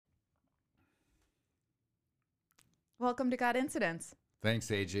Welcome to God Incidents. Thanks,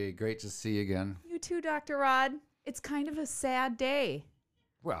 AJ. Great to see you again. You too, Dr. Rod. It's kind of a sad day.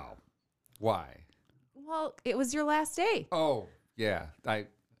 Well, why? Well, it was your last day. Oh, yeah,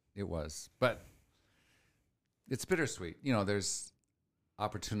 it was. But it's bittersweet. You know, there's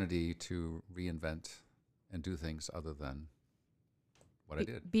opportunity to reinvent and do things other than what I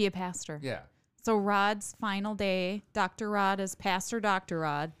did. Be a pastor. Yeah. So Rod's final day, Dr. Rod is Pastor Dr.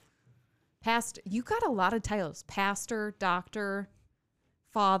 Rod. You got a lot of titles. Pastor, doctor,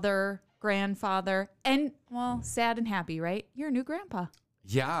 father, grandfather, and, well, sad and happy, right? You're a new grandpa.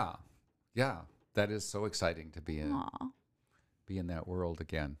 Yeah. Yeah. That is so exciting to be in Aw. that world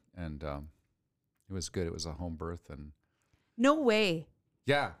again. And it was good. It was a home birth. And No way.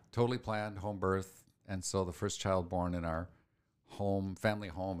 yeah, totally planned home birth. And so the first child born in our family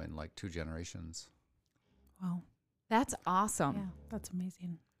home in like 2 generations. Wow. That's awesome. Yeah, that's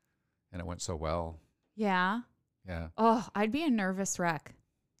amazing. And it went so well. Yeah. Yeah, Oh, I'd be a nervous wreck.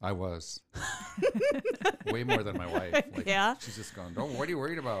 I was. Way more than my wife. Like, Yeah? She's just going, oh, what are you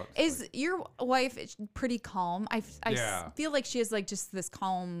worried about? Is your wife pretty calm? I Yeah. feel like she has like just this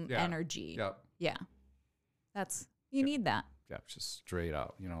calm Yeah. energy. Yep. Yeah. You need that. Yeah, just straight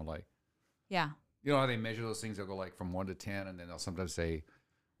out. You know, like, Yeah. you know how they measure those things? They'll go like from 1 to 10, and then they'll sometimes say,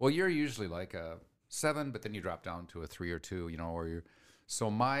 well, you're usually like a 7, but then you drop down to a 3 or 2, you know, or you're. So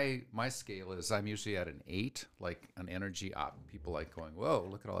my scale is I'm usually at an 8, like an energy up. People like going, whoa,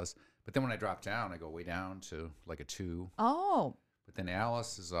 look at all this. But then when I drop down, I go way down to like a 2. Oh, But then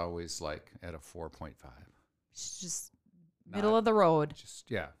Alice is always like at a 4.5. she's just middle of the road.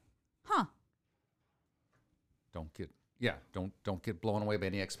 Just, yeah. Huh. Don't get blown away by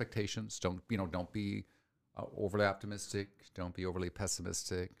any expectations. Don't be overly optimistic. Don't be overly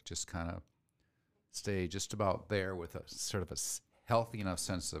pessimistic. Just kind of stay just about there with a sort of a healthy enough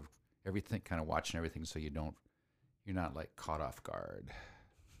sense of everything, kind of watching everything, so you're not like caught off guard.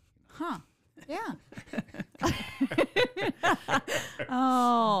 Huh. Yeah.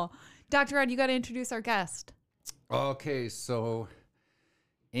 Oh, Dr. Rod, you got to introduce our guest. Okay, so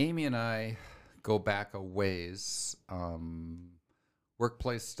Amy and I go back a ways,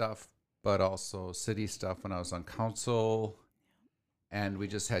 workplace stuff, but also city stuff when I was on council. And we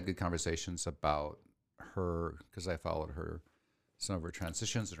just had good conversations about her, because I followed some of her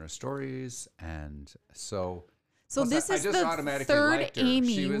transitions and her stories. And so So plus this I is just the automatically third liked her.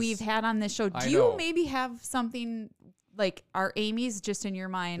 Amy She was- we've had on this show. I Do you know. maybe have something like our Amy's just in your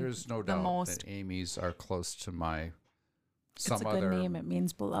mind? There's no the doubt most. that Amy's are close to my It's a good other name. It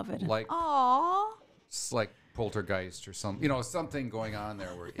means beloved. like Aw. it's like poltergeist or something, something going on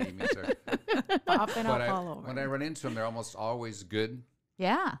there where Amy's are. Popping But up all over. when I run into them, they're almost always good,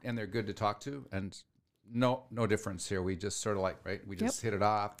 Yeah. and they're good to talk to, and no difference here. We just sort of like, right, we just hit it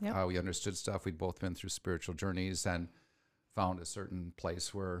off. Yep. We understood stuff. We'd both been through spiritual journeys and found a certain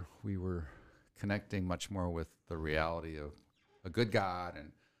place where we were connecting much more with the reality of a good God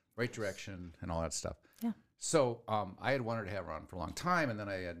and right direction and all that stuff. Yeah. So I had wanted to have her on for a long time, and then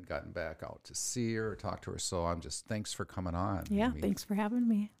I hadn't gotten back out to see her or talk to her. So thanks for coming on. Yeah, Amy. thanks for having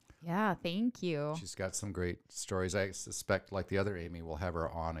me. Yeah. Thank you. She's got some great stories. I suspect, like the other Amy, we'll have her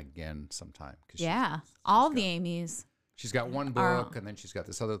on again sometime. 'Cause Yeah. All the Amy's. she's got one Our- book, and then she's got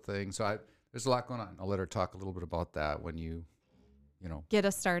this other thing. So there's a lot going on. I'll let her talk a little bit about that when you know, Get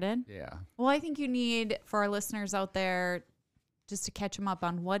us started. yeah. Well, I think you need, for our listeners out there, just to catch them up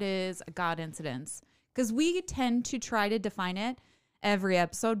on what is a God incidence. Because we tend to try to define it every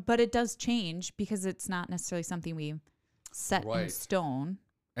episode, but it does change because it's not necessarily something we set in Right. stone.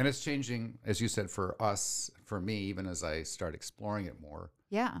 And it's changing, as you said, for us, for me, even as I start exploring it more.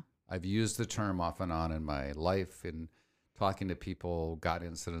 Yeah. I've used the term off and on in my life in talking to people, God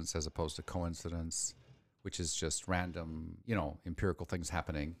incidents as opposed to coincidence, which is just random, empirical things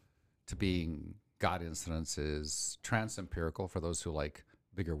happening, to being God incidents is trans-empirical for those who like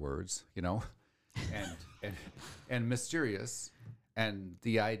bigger words, and mysterious. And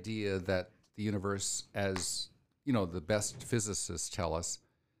the idea that the universe, as, the best physicists tell us,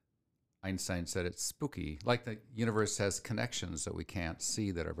 Einstein said it's spooky, like the universe has connections that we can't see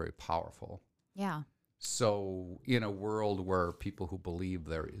that are very powerful. Yeah. So in a world where people who believe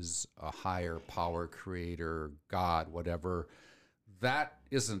there is a higher power, creator, God, whatever, that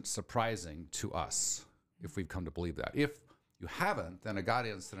isn't surprising to us if we've come to believe that. If you haven't, then a God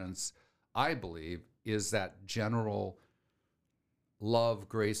incidence, I believe, is that general love,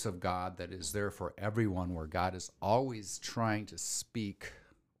 grace of God that is there for everyone, where God is always trying to speak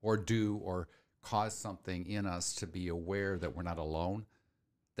or do or cause something in us to be aware that we're not alone,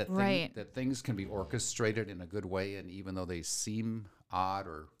 that Right. that things can be orchestrated in a good way, and even though they seem odd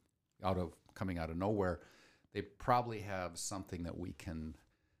or coming out of nowhere, they probably have something that we can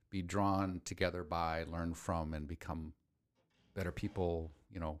be drawn together by, learn from, and become better people,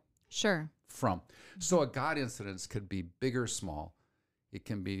 Sure. from. So a God incidence could be big or small. It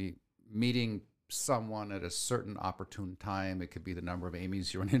can be meeting someone at a certain opportune time. It could be the number of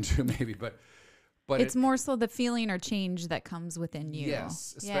Amy's you run into, maybe, but It's more so the feeling or change that comes within you.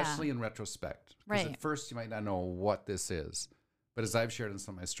 yes, especially in retrospect. Because Right. at first you might not know what this is. But as I've shared in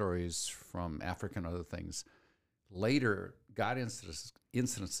some of my stories from Africa and other things, later God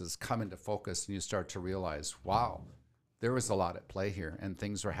incidences come into focus and you start to realize, wow, there was a lot at play here and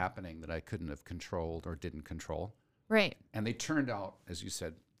things were happening that I couldn't have controlled or didn't control. Right. And they turned out, as you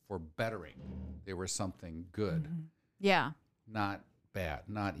said, for bettering. They were something good, Yeah. not bad,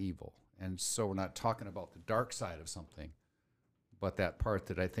 not evil. And so we're not talking about the dark side of something, but that part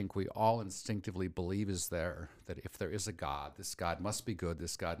that I think we all instinctively believe is there, that if there is a God, this God must be good,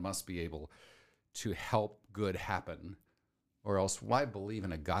 this God must be able to help good happen, or else why believe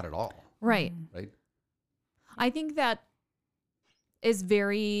in a God at all, Right. right? I think that is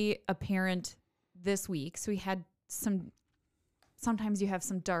very apparent this week. So we had sometimes you have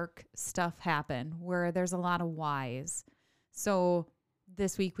some dark stuff happen where there's a lot of whys. So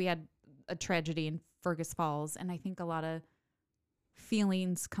this week we had a tragedy in Fergus Falls, and I think a lot of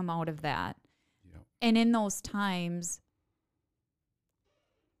feelings come out of that. Yep. And in those times,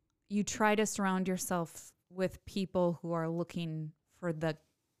 you try to surround yourself with people who are looking for the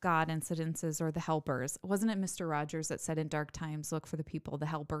God incidences or the helpers. Wasn't it Mr. Rogers that said in dark times, look for the people, the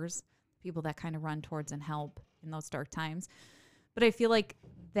helpers, people that kind of run towards and help in those dark times? But I feel like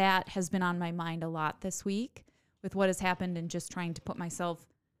that has been on my mind a lot this week with what has happened and just trying to put myself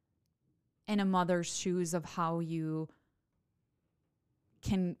in a mother's shoes of how you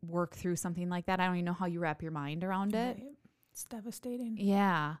can work through something like that. I don't even know how you wrap your mind around it. Right. It's devastating.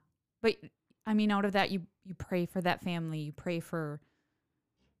 Yeah. But I mean, out of that, you pray for that family. You pray for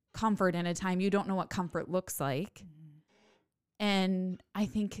comfort in a time you don't know what comfort looks like. And I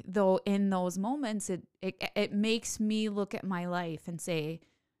think, though, in those moments, it makes me look at my life and say,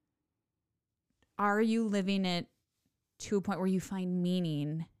 are you living it to a point where you find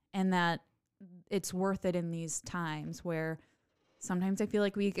meaning and that it's worth it in these times where sometimes I feel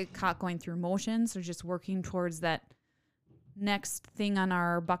like we get caught going through motions or just working towards that next thing on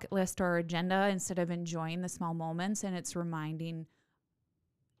our bucket list or our agenda instead of enjoying the small moments. And it's reminding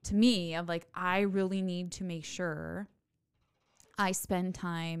to me of like, I really need to make sure I spend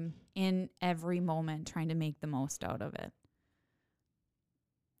time in every moment trying to make the most out of it.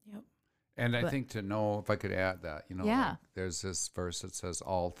 Yep. And I But- think to know, if I could add that, Yeah. like there's this verse that says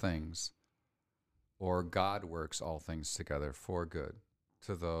all things, or God works all things together for good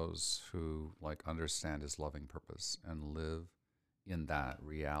to those who like understand his loving purpose and live in that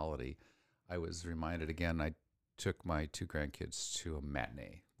reality. I was reminded again, I took my 2 grandkids to a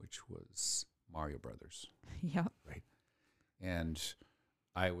matinee, which was Mario Brothers. Yep. And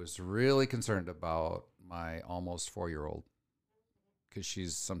I was really concerned about my almost 4-year-old because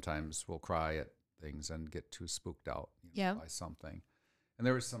she's sometimes will cry at things and get too spooked out Yep. by something. And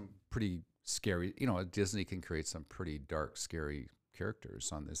there was some pretty scary, Disney can create some pretty dark, scary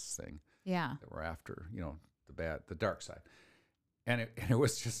characters on this thing Yeah. that we're after, the dark side. And it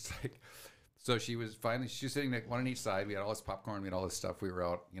was just like, so she's sitting there, one on each side. We had all this popcorn, we had all this stuff. We were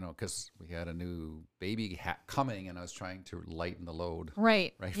out, because we had a new baby coming, and I was trying to lighten the load.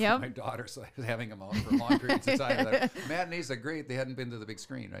 Right. Right, Yep. for my daughter, so I was having them out for long periods of time. Matinees are great. They hadn't been to the big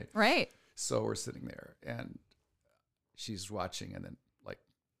screen, right? Right. So we're sitting there, and she's watching, and then like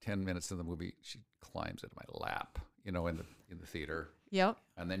 10 minutes in the movie, she climbs into my lap, in the theater, Yep.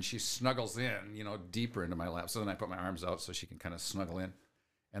 and then she snuggles in, deeper into my lap. So then I put my arms out so she can kind of snuggle in,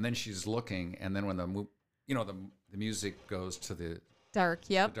 and then she's looking, and then when the music goes to the Dark.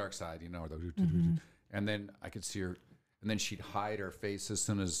 Yep. dark side, and then I could see her, and then she'd hide her face as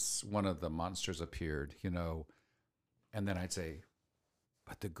soon as one of the monsters appeared, and then I'd say,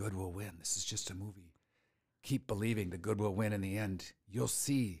 but the good will win. This is just a movie. Keep believing the good will win in the end. You'll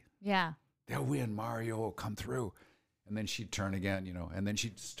see. Yeah. They'll win. Mario will come through. And then she'd turn again, and then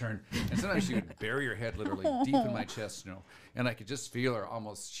she'd just turn. And sometimes she would bury her head literally deep in my chest, and I could just feel her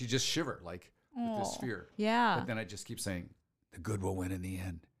almost, she'd just shiver like with this fear. Yeah. But then I just keep saying, the good will win in the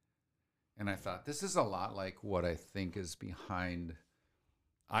end. And I thought, this is a lot like what I think is behind,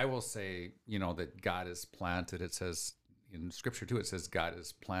 I will say, that God has planted, it says in Scripture too, it says God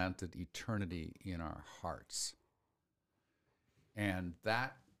has planted eternity in our hearts. And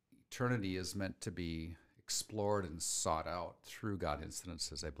that eternity is meant to be explored and sought out through God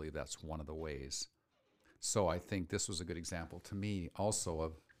incidences. I believe that's one of the ways. So I think this was a good example to me also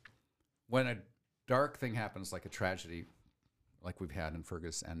of when dark thing happens, like a tragedy, like we've had in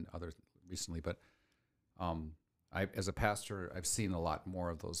Fergus and others recently, but as a pastor, I've seen a lot more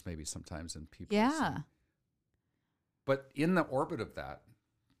of those maybe sometimes in people. Yeah. But in the orbit of that,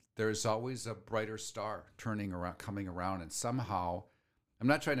 there's always a brighter star turning around, coming around, and somehow, I'm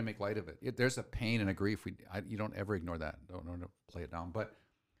not trying to make light of it. There's a pain and a grief. You don't ever ignore that. Don't play it down. But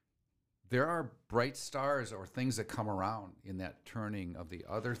there are bright stars or things that come around in that turning of the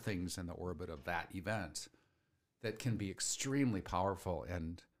other things in the orbit of that event that can be extremely powerful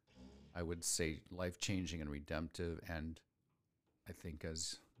and, I would say, life-changing and redemptive. And I think,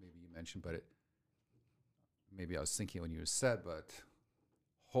 as maybe you mentioned, but maybe I was thinking when you said, but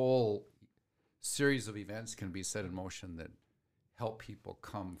whole series of events can be set in motion that help people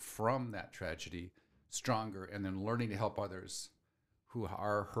come from that tragedy stronger, and then learning to help others who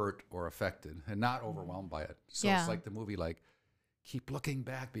are hurt or affected and not overwhelmed by it. So Yeah. it's like the movie, like, keep looking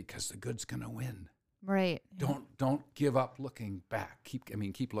back because the good's going to win. Right. Don't give up looking back.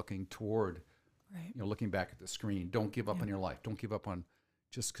 Keep looking toward, Right. looking back at the screen. Don't give up on your life. Don't give up on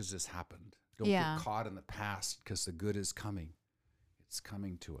just because this happened. Don't Yeah. get caught in the past because the good is coming. It's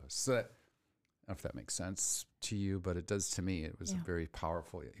coming to us. So that, I don't know if that makes sense to you, but it does to me. It was a very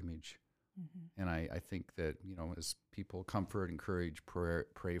powerful image. And I think that, as people comfort, encourage,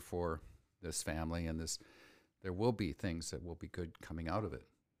 pray for this family and this, there will be things that will be good coming out of it.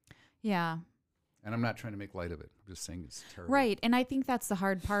 Yeah. And I'm not trying to make light of it. I'm just saying it's terrible. Right. And I think that's the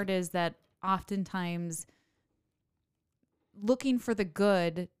hard part, is that oftentimes looking for the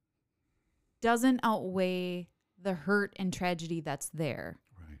good doesn't outweigh the hurt and tragedy that's there.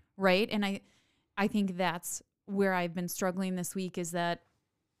 Right. Right. And I think that's where I've been struggling this week, is that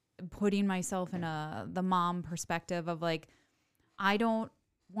putting myself in the mom perspective of, like, I don't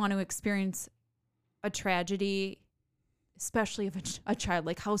want to experience a tragedy, especially if a child,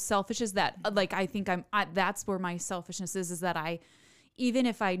 like, how selfish is that? Like, I think that's where my selfishness is that even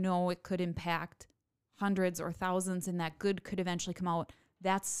if I know it could impact hundreds or thousands and that good could eventually come out,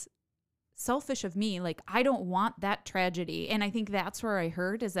 that's selfish of me. Like, I don't want that tragedy. And I think that's where I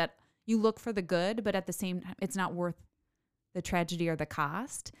heard, is that you look for the good, but at the same time, it's not worth the tragedy or the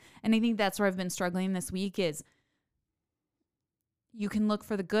cost. And I think that's where I've been struggling this week, is you can look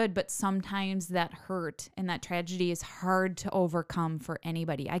for the good, but sometimes that hurt and that tragedy is hard to overcome for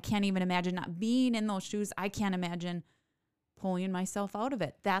anybody. I can't even imagine not being in those shoes. I can't imagine pulling myself out of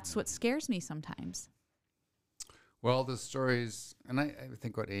it. That's what scares me sometimes. Well, the stories, and I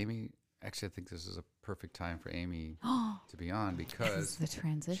think what Amy, actually, I think this is a perfect time for Amy to be on, because The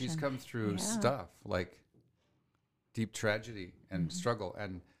transition. she's come through Yeah. stuff like deep tragedy and struggle.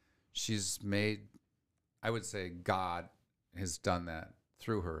 And she's made, I would say, God has done that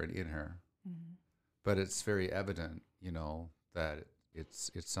through her and in her. But it's very evident, that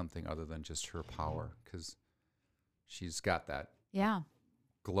it's something other than just her power, because she's got that Yeah.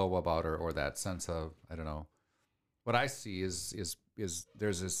 glow about her, or that sense of, I don't know. What I see is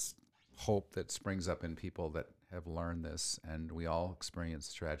there's this hope that springs up in people that have learned this, and we all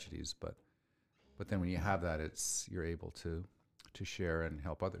experience tragedies, but then when you have that, you're able to share and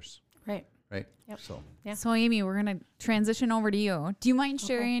help others, Right. right? Yep. So Yeah. So, Amy, we're going to transition over to you. Do you mind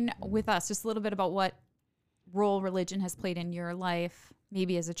sharing with us just a little bit about what role religion has played in your life,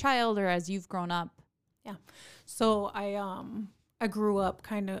 maybe as a child or as you've grown up? Yeah. So I grew up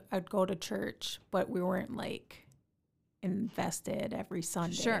I'd go to church, but we weren't like invested every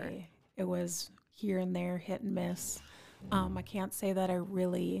Sunday. Sure. It was here and there, hit and miss. I can't say that I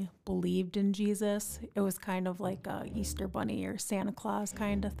really believed in Jesus. It was kind of like a Easter Bunny or Santa Claus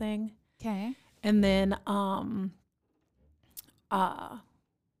kind of thing. Okay. And then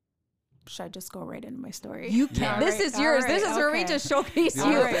should I just go right into my story? You can. Yeah. This All is right, yours. all This right, is where we okay. just showcase the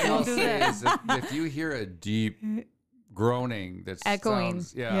you. other thing I'll I'll do say that. is if you hear a deep groaning that Echoing.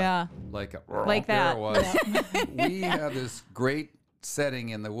 sounds, Yeah. like Like there that. it was. We have this great setting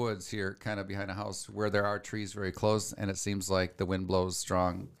in the woods here, kind of behind a house, where there are trees very close, and it seems like the wind blows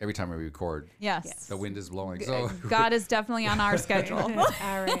strong every time we record. Yes. The wind is blowing. So God is definitely on our schedule. All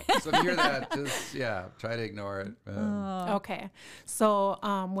right. so if you hear that, just try to ignore it. Okay. So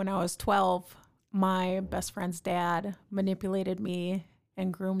when I was 12, my best friend's dad manipulated me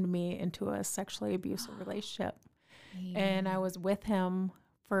and groomed me into a sexually abusive relationship. And I was with him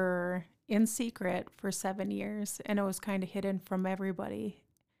in secret for 7 years, and it was kind of hidden from everybody.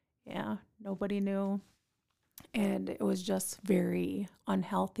 Yeah, nobody knew. And it was just very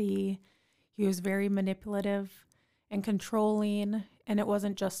unhealthy. He was very manipulative and controlling, and it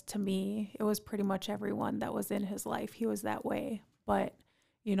wasn't just to me. It was pretty much everyone that was in his life. He was that way. But,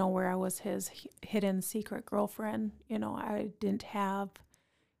 where I was his hidden secret girlfriend, I didn't have,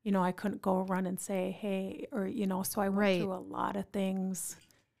 I couldn't go run and say, hey, or, so I went Right. through a lot of things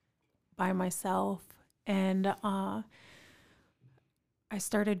by myself. And I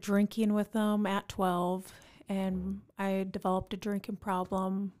started drinking with them at 12, and I developed a drinking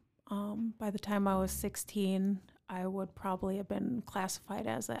problem. By the time I was 16, I would probably have been classified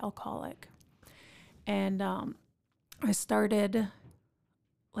as an alcoholic. And I started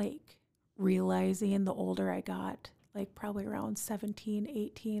like realizing the older I got, like probably around 17,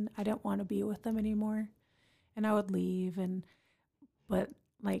 18, I didn't want to be with them anymore. And I would leave but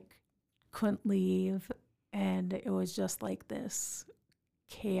like couldn't leave. And it was just like this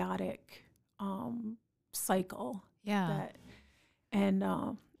chaotic cycle Yeah. that, and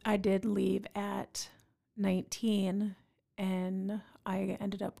I did leave at 19, and I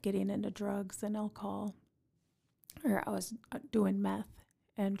ended up getting into drugs and alcohol, or I was doing meth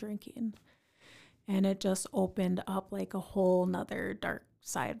and drinking. And it just opened up like a whole nother dark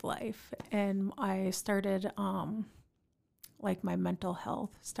side of life. And I started, like my mental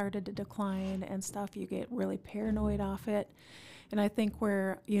health started to decline and stuff. You get really paranoid off it. And I think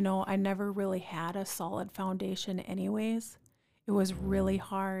I never really had a solid foundation anyways, it was really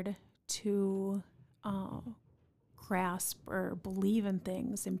hard to grasp or believe in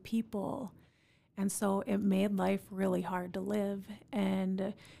things and people. And so it made life really hard to live.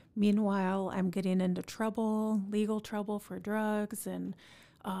 And meanwhile, I'm getting into trouble, legal trouble for drugs and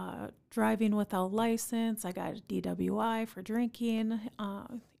driving without license. I got a DWI for drinking.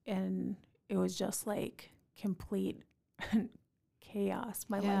 And it was just like complete chaos.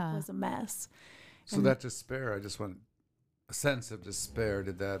 My life was a mess. So that despair, I just want a sense of despair.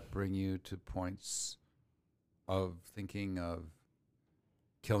 Did that bring you to points of thinking of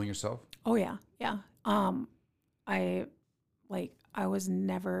killing yourself? Oh yeah, yeah. I was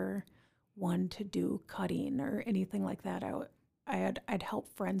never one to do cutting or anything like that. I'd help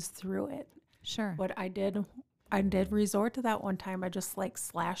friends through it. Sure. But I did resort to that one time. I just like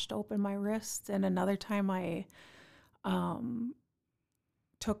slashed open my wrists, and another time I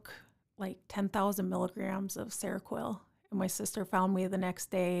took like 10,000 milligrams of Seroquel. And my sister found me the next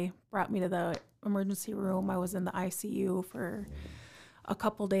day, brought me to the emergency room. I was in the ICU for a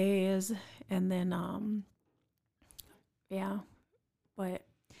couple days, and then but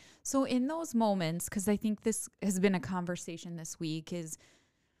So in those moments, because I think this has been a conversation this week,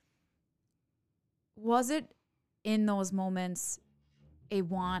 was it in those moments a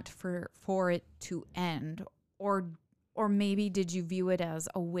want for it to end, or maybe did you view it as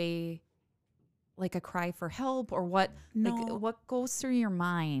a way, like a cry for help, or what? No. Like, what goes through your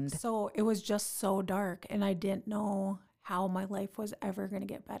mind? So it was just so dark, and I didn't know how my life was ever going to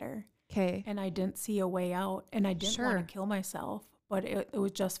get better. Okay. And I didn't see a way out, and I didn't want Sure. to kill myself, but it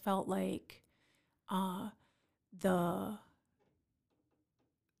was just felt like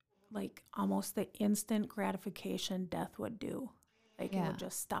almost the instant gratification death would do. Like it Yeah. would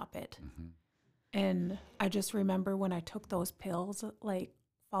just stop it. And I just remember when I took those pills, like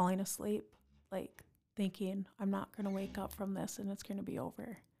falling asleep, like thinking I'm not going to wake up from this and it's going to be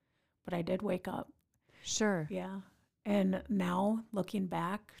over. But I did wake up. Sure. Yeah. And now looking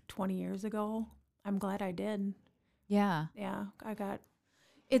back 20 years ago, I'm glad I did. Yeah. Yeah.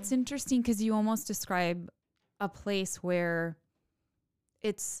 It's interesting because you almost describe a place where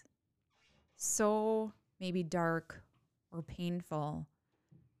it's so maybe dark or painful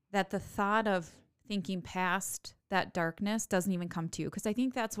that the thought of thinking past that darkness doesn't even come to you. Because I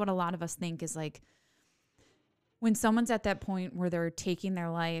think that's what a lot of us think is like when someone's at that point where they're taking their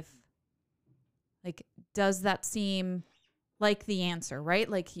life, like, does that seem like the answer, right?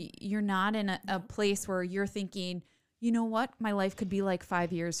 Like you're not in a place where you're thinking, you know what, my life could be like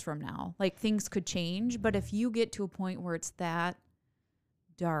 5 years from now. Like things could change. But if you get to a point where it's that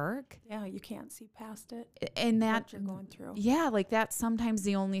dark. Yeah, you can't see past it. And that what you're going through. Yeah, like that's sometimes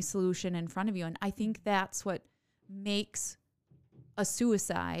the only solution in front of you. And I think that's what makes a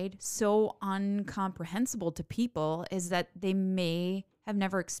suicide so incomprehensible to people is that they may have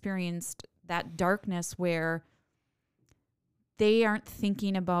never experienced that darkness where they aren't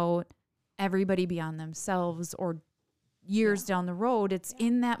thinking about everybody beyond themselves or years down the road. It's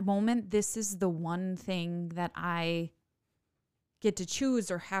in that moment, this is the one thing that I get to choose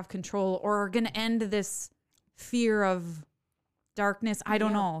or have control or are going to end this fear of darkness. I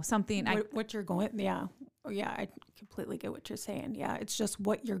don't know, something. What you're going, yeah. Oh, yeah, I completely get what you're saying. Yeah, it's just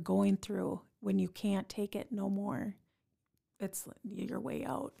what you're going through when you can't take it no more. It's your way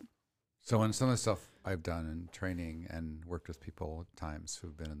out. So in some of the stuff I've done in training and worked with people at times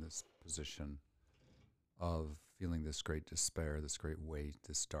who've been in this position of feeling this great despair, this great weight,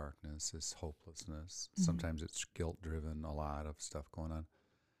 this darkness, this hopelessness. Mm-hmm. Sometimes it's guilt-driven, a lot of stuff going on.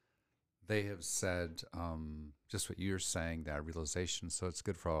 they have said just what you're saying, that realization. So it's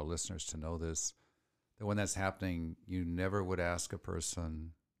good for our listeners to know this, that when that's happening, you never would ask a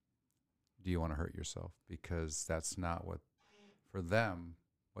person, do you want to hurt yourself? Because that's not what, for them,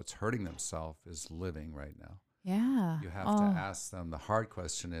 what's hurting themselves is living right now. Yeah. You have to ask them. The hard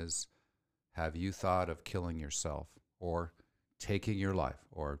question is, have you thought of killing yourself or taking your life?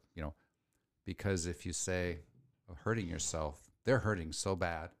 Or, because if you say hurting yourself, they're hurting so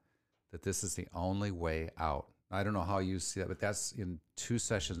bad that this is the only way out. I don't know how you see that, but that's in 2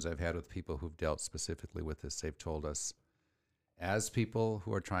 sessions I've had with people who've dealt specifically with this. They've told us, as people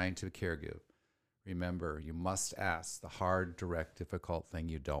who are trying to caregive, remember, you must ask the hard, direct, difficult thing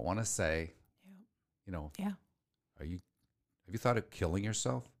you don't want to say. Yeah. Have you thought of killing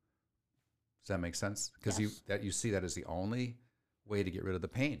yourself? Does that make sense? Because you see that as the only way to get rid of the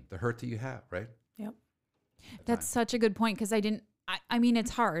pain, the hurt that you have, right? Yep. That's such a good point, because I mean,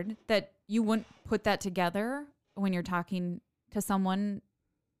 it's hard that you wouldn't put that together when you're talking to someone.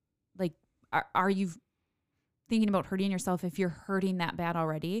 Like, are you thinking about hurting yourself if you're hurting that bad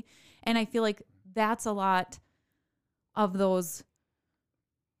already? And I feel like that's a lot of those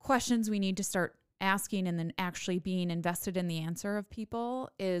questions we need to start asking, and then actually being invested in the answer of people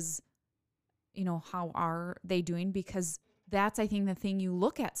is, how are they doing? Because that's, I think, the thing you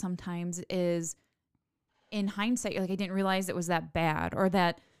look at sometimes is, in hindsight, like, I didn't realize it was that bad, or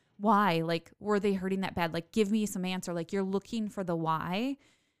that why, like, were they hurting that bad? Like, give me some answer. Like, you're looking for the why.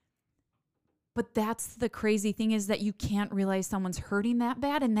 But that's the crazy thing, is that you can't realize someone's hurting that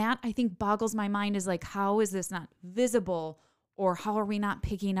bad. And that, I think, boggles my mind, is like, how is this not visible, or how are we not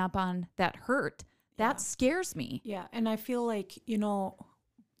picking up on that hurt? That scares me. Yeah. And I feel like,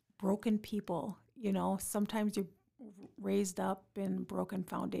 broken people, sometimes you're raised up in broken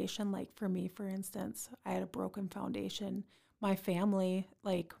foundation. Like for me, for instance, I had a broken foundation. My family,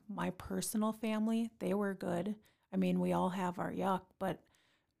 like my personal family, they were good. I mean, we all have our yuck, but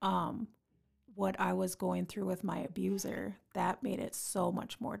what I was going through with my abuser, that made it so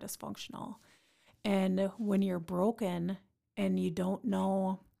much more dysfunctional. And when you're broken and you don't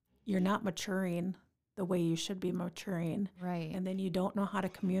know, you're not maturing the way you should be maturing. Right. And then you don't know how to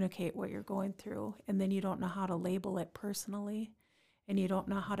communicate what you're going through. And then you don't know how to label it personally. And you don't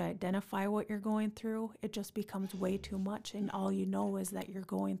know how to identify what you're going through. It just becomes way too much. And all you know is that you're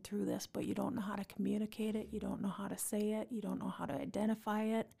going through this, but you don't know how to communicate it. You don't know how to say it. You don't know how to identify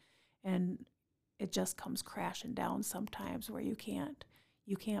it. And it just comes crashing down sometimes, where you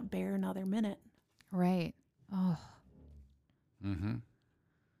can't bear another minute. Right. Oh. Mm-hmm.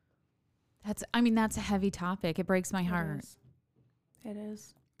 That's a heavy topic. It breaks my heart. It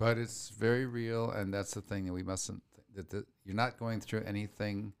is. But it's very real, and that's the thing that we mustn't. You're not going through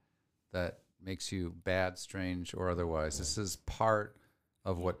anything that makes you bad, strange, or otherwise. This is part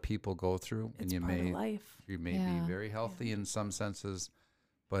of what people go through, It's and part of life. you may be very healthy in some senses,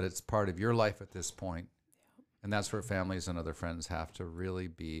 but it's part of your life at this point. And that's where families and other friends have to really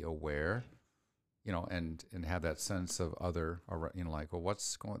be aware, and have that sense of other, like, well,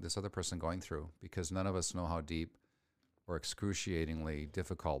 what's this other person going through? Because none of us know how deep or excruciatingly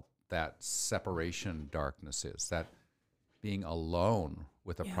difficult that separation darkness is, that being alone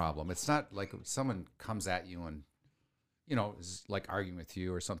with a problem. It's not like someone comes at you and, is like arguing with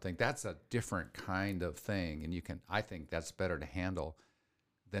you or something. That's a different kind of thing. And I think that's better to handle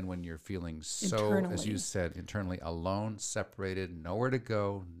than when you're feeling so, as you said, internally alone, separated, nowhere to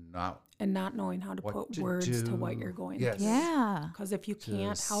go, not knowing how to put words to what you're going through. Yeah. Because if you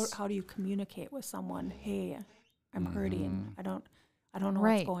can't, how do you communicate with someone? Hey, I'm hurting. I don't know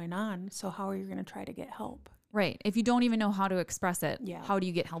what's going on. So how are you going to try to get help? Right. If you don't even know how to express it, Yeah. how do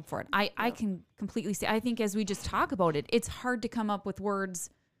you get help for it? I can completely see. I think as we just talk about it, it's hard to come up with words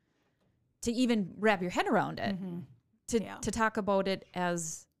to even wrap your head around it. To talk about it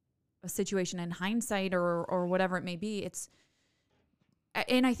as a situation in hindsight or whatever it may be.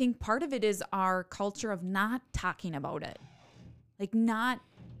 And I think part of it is our culture of not talking about it.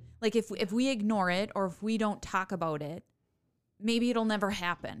 Like if we ignore it, or if we don't talk about it, maybe it'll never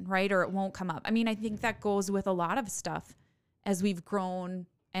happen, right? Or it won't come up. I mean, I think that goes with a lot of stuff as we've grown,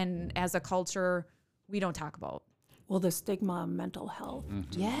 and as a culture, we don't talk about. Well, the stigma of mental health.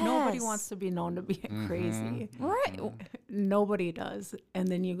 Yes. Nobody wants to be known to be crazy. Right. Nobody does. And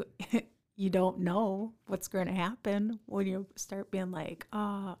then you don't know what's going to happen when you start being like,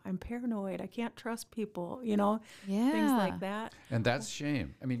 I'm paranoid. I can't trust people, things like that. And that's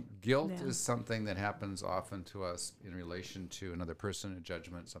shame. I mean, guilt is something that happens often to us in relation to another person, a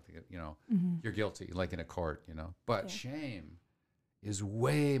judgment, something that, you're guilty, like in a court, But shame is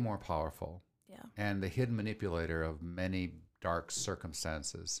way more powerful. Yeah. And the hidden manipulator of many dark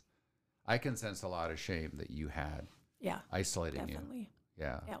circumstances. I can sense a lot of shame that you had Yeah, isolating definitely. you.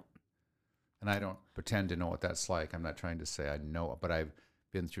 Yeah. Yeah. And I don't pretend to know what that's like. I'm not trying to say I know, but I've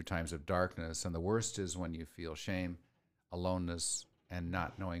been through times of darkness. And the worst is when you feel shame, aloneness, and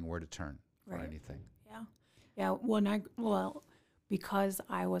not knowing where to turn for Right. anything. Yeah. Yeah. Because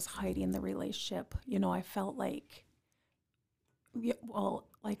I was hiding the relationship, I felt like,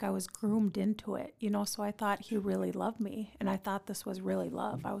 like I was groomed into it, so I thought he really loved me. And I thought this was really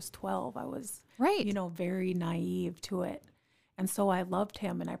love. I was 12. I was, Right. very naive to it. And so I loved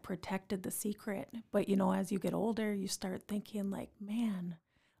him and I protected the secret. But, as you get older, you start thinking like, man,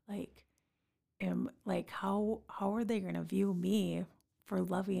 like, how are they going to view me for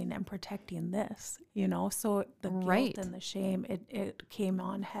loving and protecting this, So the Right. guilt and the shame, it came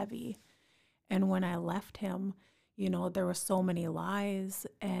on heavy. And when I left him, there were so many lies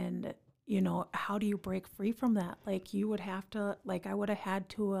and, how do you break free from that? Like you would have to, like I would have had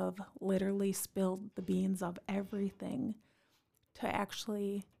to have literally spilled the beans of everything to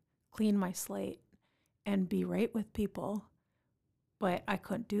actually clean my slate and be right with people. But I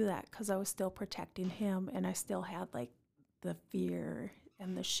couldn't do that because I was still protecting him and I still had like the fear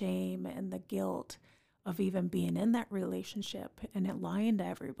and the shame and the guilt of even being in that relationship and it lying to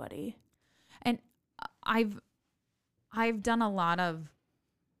everybody. And I've done a lot of,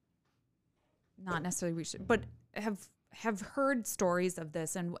 not necessarily research, but have heard stories of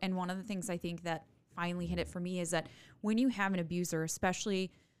this. And one of the things I think that finally hit it for me is that when you have an abuser,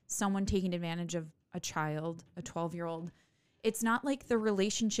 especially someone taking advantage of a child, a 12-year-old, it's not like the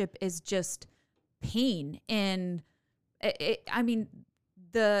relationship is just pain. And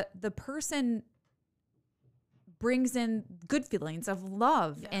the person brings in good feelings of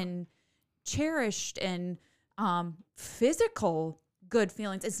love and cherished and physical good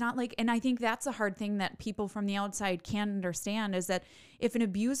feelings. It's not like, and I think that's a hard thing that people from the outside can't understand is that if an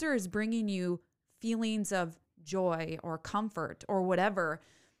abuser is bringing you feelings of joy or comfort or whatever,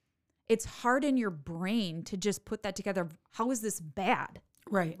 it's hard in your brain to just put that together. How is this bad?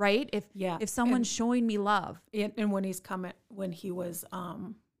 Right. Right? If someone's showing me love. And when he was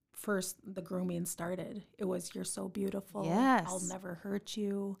first the grooming started, it was, you're so beautiful. Yes. I'll never hurt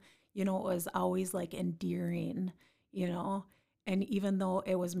you. It was always like endearing, and even though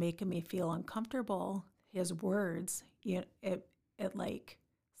it was making me feel uncomfortable, his words, it like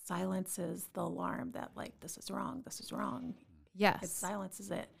silences the alarm that like, this is wrong. Yes. It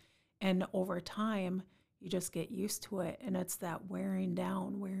silences it. And over time, you just get used to it. And it's that wearing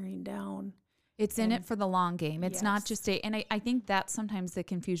down. It's in it for the long game. It's not just and I think that's sometimes the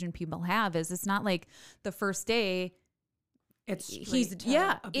confusion people have is it's not like the first day It's he's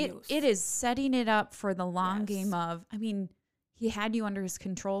abuse. it is setting it up for the long game of, he had you under his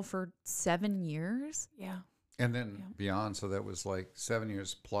control for 7 years. Yeah. And then beyond, so that was like 7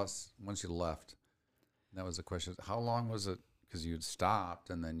 years plus once you left. That was the question. How long was it? Because you had stopped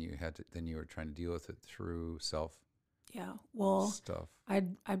and then you were trying to deal with it through self stuff.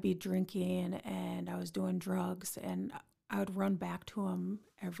 I'd be drinking and I was doing drugs and I would run back to him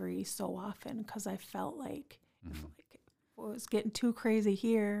every so often because I felt like if it was getting too crazy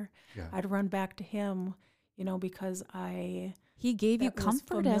here, I'd run back to him, because he gave you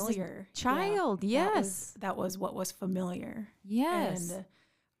comfort as a child. Yes. That was what was familiar. Yes.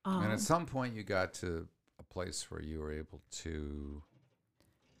 And at some point you got to a place where you were able to,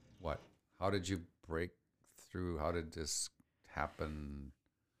 how did you break through? How did this happen?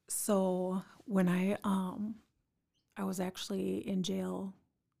 So when I was actually in jail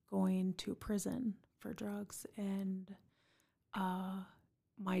going to prison for drugs and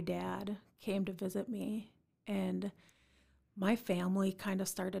my dad came to visit me and my family kind of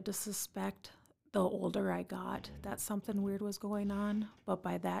started to suspect the older I got that something weird was going on. But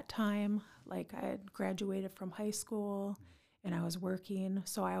by that time, like I had graduated from high school and I was working.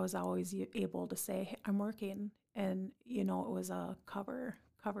 So I was always able to say, hey, I'm working. And, it was a cover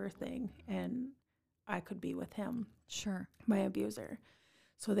thing. And I could be with him. Sure. My abuser.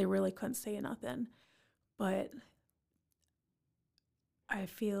 So they really couldn't say nothing. But I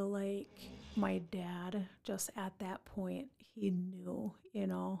feel like my dad just at that point, he knew,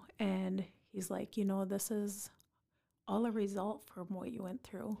 and he's like, this is all a result from what you went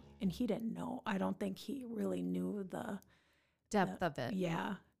through. And he didn't know. I don't think he really knew the depth of it.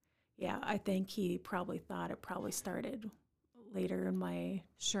 Yeah. Yeah. I think he probably thought it probably started later in my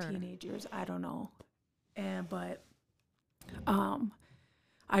teenage years. I don't know. But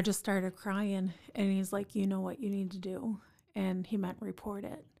I just started crying and he's like, you know what you need to do? And he meant report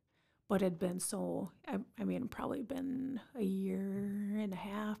it. But it'd been probably been a year and a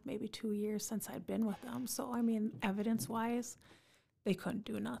half, maybe 2 years since I'd been with them. So, evidence-wise, they couldn't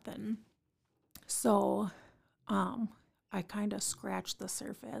do nothing. So I kind of scratched the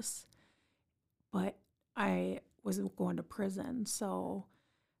surface, but I was going to prison. So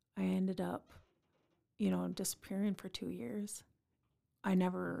I ended up, disappearing for 2 years. I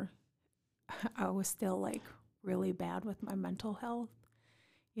was still like really bad with my mental health,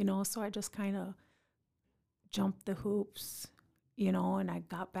 so I just kind of jumped the hoops, and I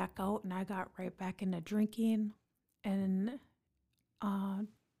got back out and I got right back into drinking and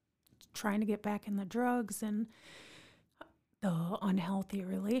trying to get back in the drugs and the unhealthy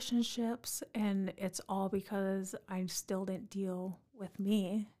relationships. And it's all because I still didn't deal with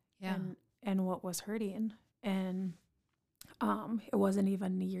me and what was hurting. And it wasn't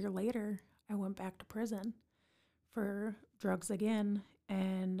even a year later, I went back to prison for drugs again.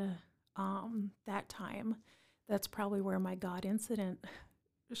 And that time, that's probably where my God incident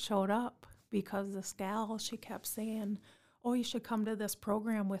showed up, because this gal, she kept saying, oh, you should come to this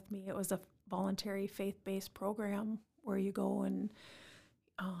program with me. It was a voluntary faith-based program where you go and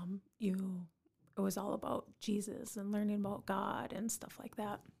it was all about Jesus and learning about God and stuff like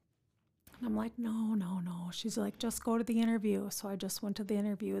that. And I'm like, no. She's like, just go to the interview. So I just went to the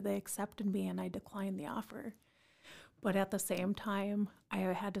interview. They accepted me and I declined the offer. But at the same time, I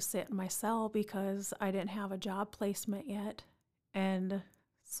had to sit in my cell because I didn't have a job placement yet. And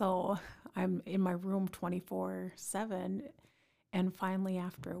so I'm in my room 24/7. And finally,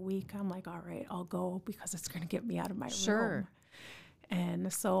 after a week, I'm like, all right, I'll go because it's going to get me out of my room.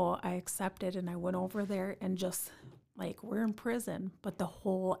 And so I accepted and I went over there and just like, we're in prison, but the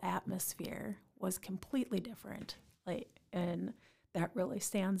whole atmosphere was completely different. And that really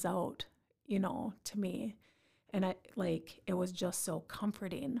stands out, to me. And it was just so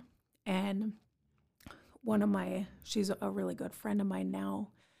comforting. And she's a really good friend of mine now,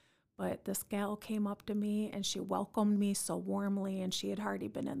 but this gal came up to me and she welcomed me so warmly, and she had already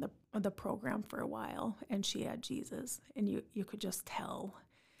been in the program for a while, and she had Jesus, and you could just tell.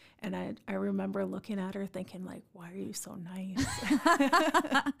 And I remember looking at her thinking, like, why are you so nice?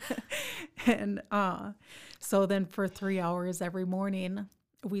 And so then for 3 hours every morning,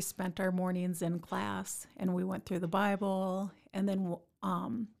 we spent our mornings in class, and we went through the Bible. And then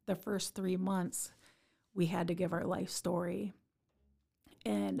the first 3 months, we had to give our life story.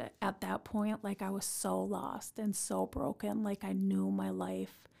 And at that point, I was so lost and so broken. I knew my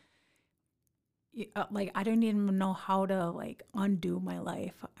life. I didn't even know how to undo my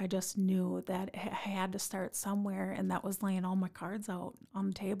life. I just knew that I had to start somewhere, and that was laying all my cards out on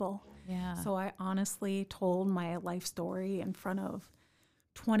the table. Yeah. So I honestly told my life story in front of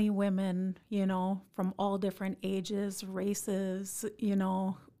 20 women, from all different ages, races,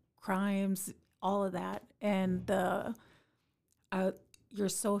 crimes, all of that. And you're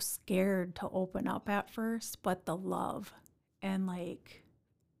so scared to open up at first, but the love and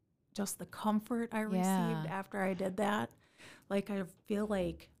just the comfort I received after I did that, I feel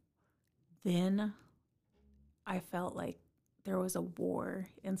then I felt like there was a war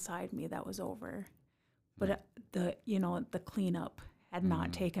inside me that was over, but the cleanup had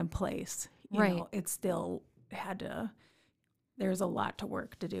not taken place. It still had to. There's a lot to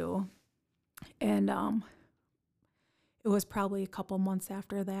work to do, and it was probably a couple months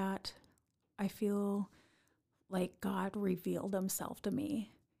after that, I feel like God revealed himself to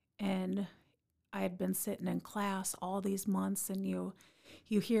me. And I had been sitting in class all these months, and you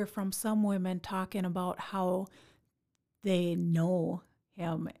hear from some women talking about how they know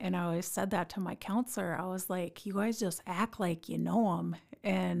him. And I always said that to my counselor. I was like, you guys just act like you know him.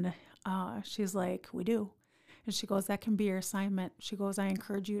 And she's like, we do. And she goes, that can be your assignment. She goes, I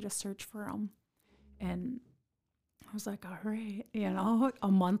encourage you to search for him. And I was like, all right, a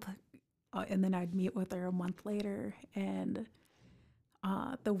month. And then I'd meet with her a month later. And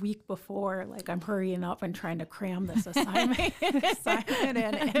the week before, I'm hurrying up and trying to cram this assignment in.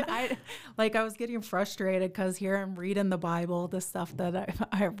 And I was getting frustrated because here I'm reading the Bible, the stuff that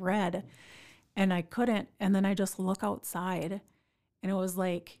I've read, and I couldn't. And then I just look outside, and it was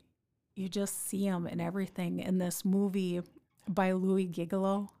like, you just see him in everything. In this movie by Louis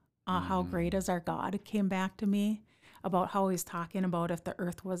Gigolo, How Great Is Our God, came back to me about how he's talking about if the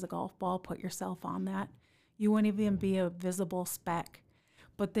earth was a golf ball, put yourself on that. You wouldn't even be a visible speck.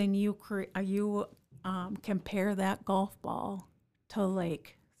 But then you compare that golf ball to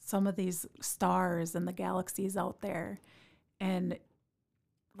some of these stars and the galaxies out there, and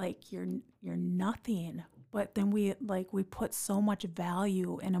you're nothing. But then we put so much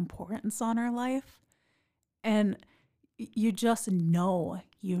value and importance on our life, and you just know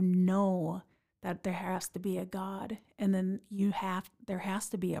that there has to be a God, and then there has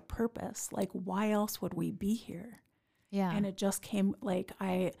to be a purpose. Why else would we be here? Yeah. And it just came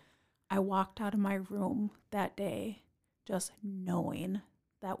I I walked out of my room that day just knowing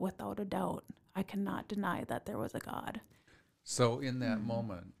that without a doubt, I cannot deny that there was a God. So in that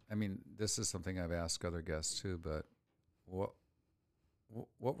moment, I mean, this is something I've asked other guests too, but what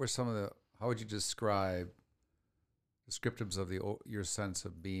were some of the, how would you describe descriptives of your sense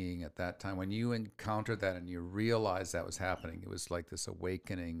of being at that time when you encountered that and you realized that was happening? It was like this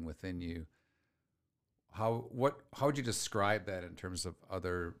awakening within you. How would you describe that in terms of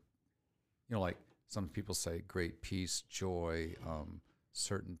other, like some people say great peace, joy,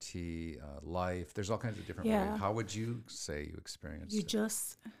 certainty, life. There's all kinds of different ways. How would you say you experienced it?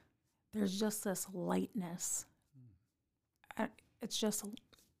 There's just this lightness. It's just,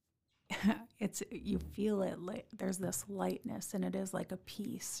 you feel it. Like there's this lightness, and it is like a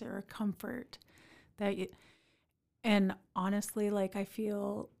peace or a comfort and honestly, like I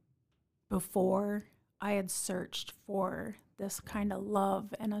feel before I had searched for this kind of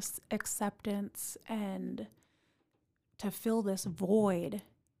love and acceptance and to fill this void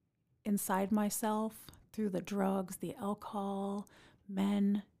inside myself through the drugs, the alcohol,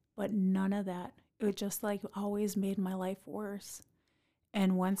 men, but none of that. It just like always made my life worse.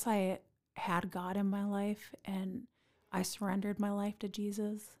 And once I had God in my life and I surrendered my life to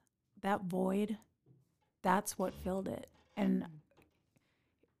Jesus, that void, that's what filled it. And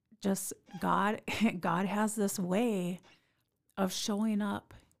just God has this way of showing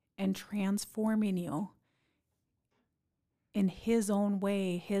up and transforming you in his own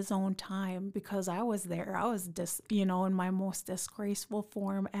way, his own time, because I was there. I was in my most disgraceful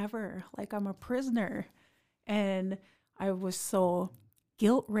form ever. Like I'm a prisoner, and I was so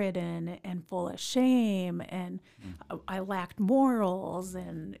guilt-ridden and full of shame, and I lacked morals,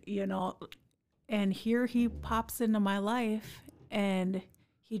 and and here he pops into my life, and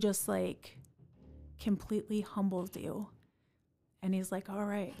he just like completely humbles you, and he's like, all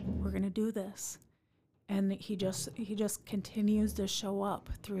right, we're gonna do this. And he just continues to show up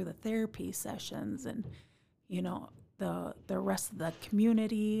through the therapy sessions and, the rest of the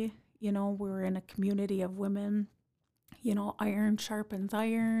community. We're in a community of women, iron sharpens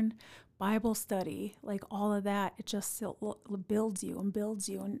iron, Bible study, like all of that. It just builds you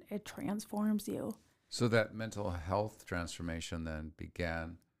and it transforms you. So that mental health transformation then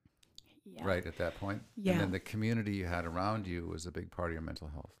began right at that point? Yeah. And then the community you had around you was a big part of your mental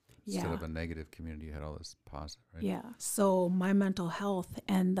health. Instead Yeah. of a negative community, you had all this positive, right? Yeah. So my mental health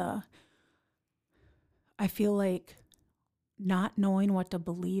and I feel like not knowing what to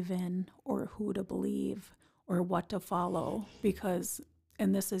believe in or who to believe or what to follow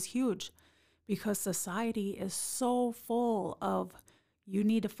and this is huge, because society is so full of you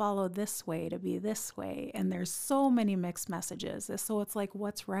need to follow this way to be this way. And there's so many mixed messages. So it's like,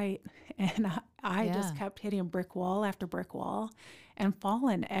 what's right? And I just kept hitting brick wall after brick wall and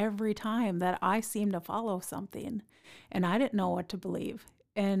falling every time that I seemed to follow something. And I didn't know what to believe.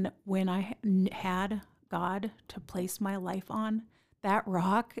 And when I had God to place my life on, that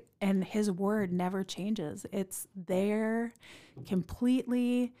rock and his word never changes. It's there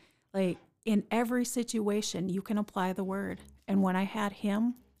completely, like in every situation you can apply the word. And when I had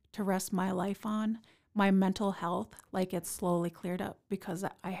him to rest my life on, my mental health, like it slowly cleared up because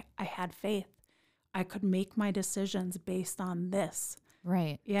I had faith. I could make my decisions based on this.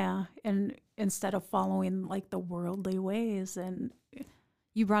 Right. Yeah. And instead of following like the worldly ways. And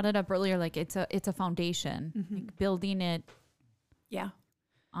you brought it up earlier, like it's a foundation, like building it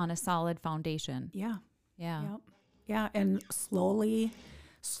on a solid foundation. Yeah. Yeah. Yep. Yeah. And slowly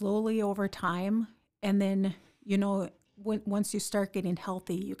over time. And then, once you start getting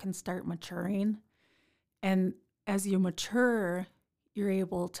healthy, you can start maturing. And as you mature, you're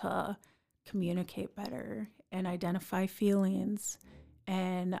able to communicate better and identify feelings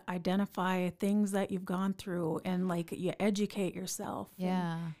and identify things that you've gone through, and like you educate yourself.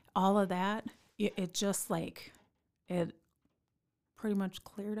 Yeah. All of that, it just like, it pretty much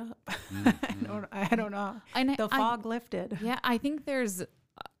cleared up. I don't know. The fog lifted. Yeah. I think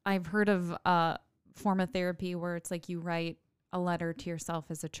I've heard of form of therapy where it's like you write a letter to yourself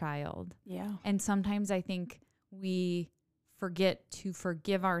as a child. Yeah. And sometimes I think we forget to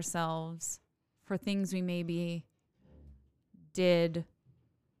forgive ourselves for things we maybe did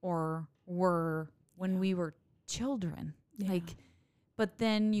or were when we were children. Yeah. But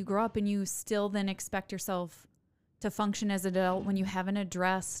then you grow up and you still then expect yourself to function as an adult when you haven't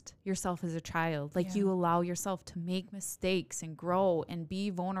addressed yourself as a child. You allow yourself to make mistakes and grow and be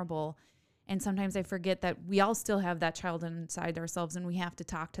vulnerable. And sometimes I forget that we all still have that child inside ourselves, and we have to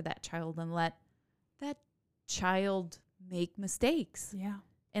talk to that child and let that child make mistakes. Yeah.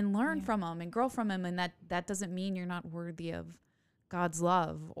 And learn from them and grow from them. And that doesn't mean you're not worthy of God's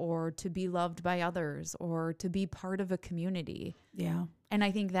love or to be loved by others or to be part of a community. Yeah. And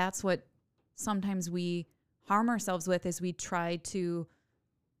I think that's what sometimes we harm ourselves with, is we try to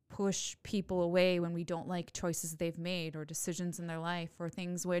push people away when we don't like choices they've made or decisions in their life or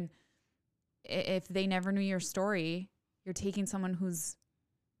things. When if they never knew your story, you're taking someone who's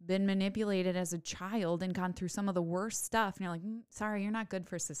been manipulated as a child and gone through some of the worst stuff, and you're like, sorry, you're not good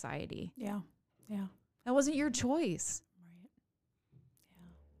for society. Yeah. Yeah. That wasn't your choice.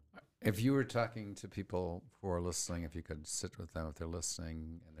 Right. If you were talking to people who are listening, if you could sit with them if they're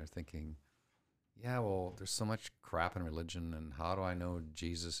listening and they're thinking, yeah, well, there's so much crap in religion, and how do I know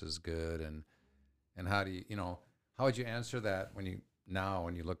Jesus is good? And how do you, how would you answer that when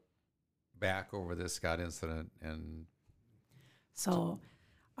you look back over this God incident? And So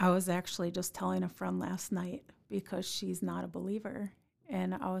I was actually just telling a friend last night, because she's not a believer.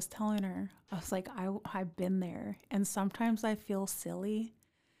 And I was telling her, I was like, I've been there. And sometimes I feel silly,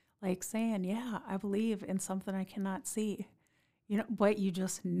 like saying, yeah, I believe in something I cannot see. But you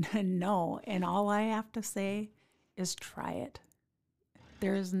just know. And all I have to say is try it.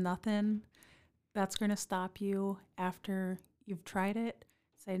 There's nothing that's going to stop you after you've tried it.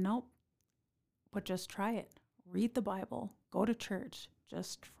 Say, nope, but just try it. Read the Bible. Go to church.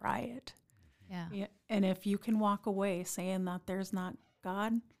 Just try it. Yeah. And if you can walk away saying that there's not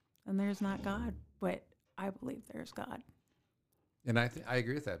God, then there's not God. But I believe there's God. And I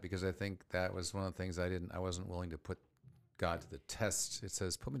agree with that, because I think that was one of the things I wasn't willing to put God to the test. It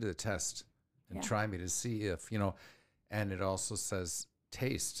says, put me to the test and try me to see if, and it also says,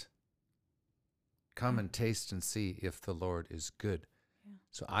 taste. Come and taste and see if the Lord is good. Yeah.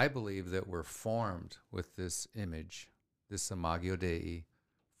 So I believe that we're formed with this image, this Imago Dei,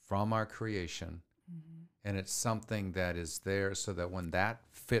 from our creation. Mm-hmm. And it's something that is there so that when that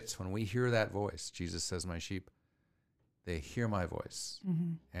fits, when we hear that voice, Jesus says, my sheep, they hear my voice,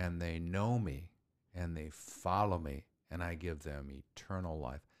 Mm-hmm. and they know me, and they follow me, and I give them eternal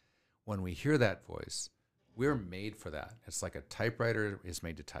life. When we hear that voice, we're made for that. It's like a typewriter is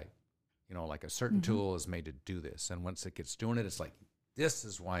made to type. Like a certain tool is made to do this. And once it gets doing it, it's like, this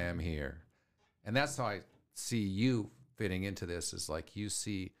is why I'm here. And that's how I see you fitting into this, is like you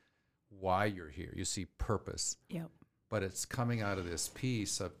see why you're here. You see purpose. Yep. But it's coming out of this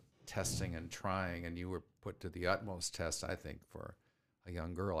piece of testing and trying, and you were put to the utmost test, I think, for a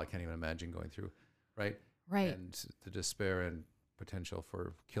young girl. I can't even imagine going through, right? Right. And the despair and potential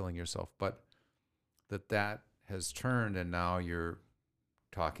for killing yourself. But that has turned, and now you're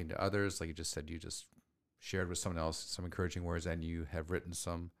talking to others. Like you just said, you just shared with someone else some encouraging words, and you have written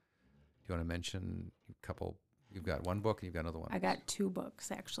some. Do you want to mention a couple? You've got one book and you've got another one. I got 2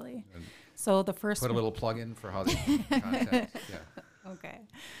 books, actually. And So the first put a little plug in for how they contact. Yeah. Okay.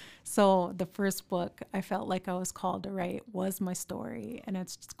 So the first book I felt like I was called to write was my story, and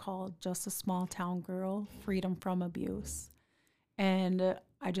it's called Just a Small Town Girl, Freedom from Abuse. And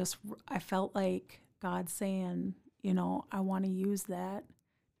I felt like God saying, I want to use that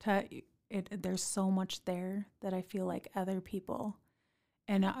there's so much there that I feel like other people,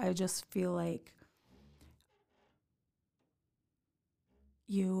 and I just feel like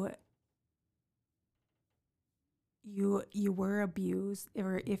you were abused,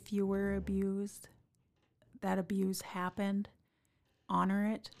 or if you were abused, that abuse happened, honor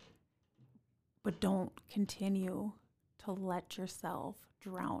it, but don't continue to let yourself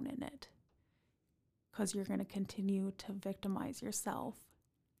drown in it, because you're going to continue to victimize yourself.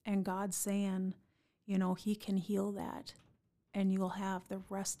 And God's saying, he can heal that, and you'll have the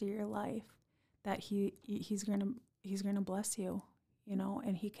rest of your life that he's going to bless you,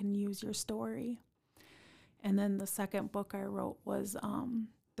 and he can use your story. And then the second book I wrote was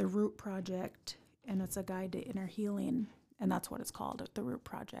The Root Project, and it's a guide to inner healing, and that's what it's called, The Root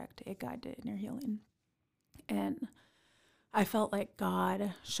Project, a guide to inner healing. And I felt like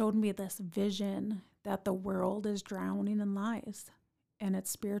God showed me this vision that the world is drowning in lies, and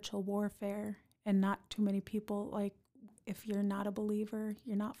it's spiritual warfare, and not too many people, like, if you're not a believer,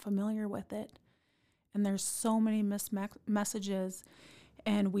 you're not familiar with it. And there's so many messages,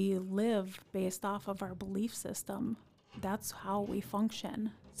 and we live based off of our belief system. That's how we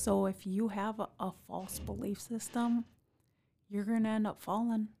function. So if you have a false belief system, you're going to end up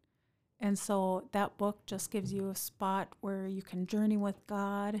falling. And so that book just gives you a spot where you can journey with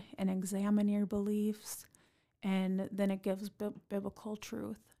God and examine your beliefs. And then it gives biblical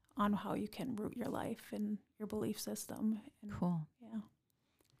truth on how you can root your life and your belief system. And, Cool. Yeah.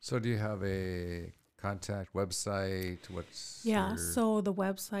 So do you have a contact website? Yeah, so the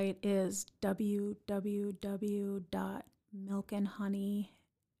website is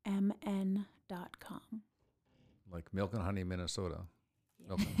www.milkandhoneymn.com. Like Milk and Honey, Minnesota.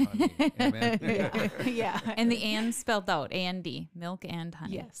 Milk and Honey. Amen. Yeah. And the and spelled out, A-N-D, milk and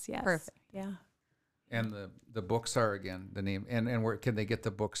honey. Yes. Perfect. Yeah. And the books are, again, the name. And where can they get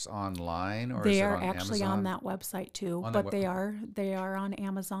the books online? Or They is it are on actually Amazon? on that website too, On the but they are on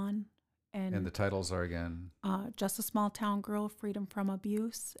Amazon. And the titles are, again? Just a Small Town Girl, Freedom from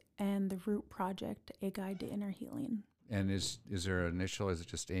Abuse, and The Root Project, A Guide to Inner Healing. And is there an initial? Is it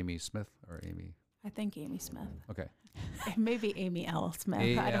just Amy Smith or Amy? I think Amy Smith. Okay. Maybe Amy L.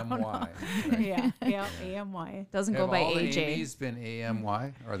 Smith. I don't know. A-M-Y. Yeah, A-M-Y. Doesn't Have go by all the AJ. Amy's been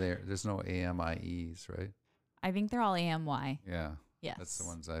A-M-Y? Or there's no A-M-I-Es, right? I think they're all AMY. Yeah. Yes. That's the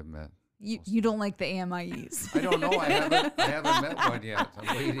ones I've met. You don't like the AMIEs. I don't know. I haven't met one yet.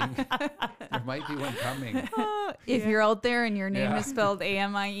 I'm waiting. There might be one coming. If you're out there and your name Yeah. is spelled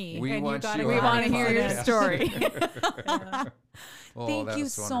AMIE, We And want you you gotta on want our to hear your podcast. story. Oh, Thank that you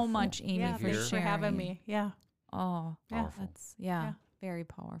was so wonderful. much, Amy, Yeah, for thanks for sharing. having me. Yeah. Oh, Yeah. Powerful. that's Yeah. very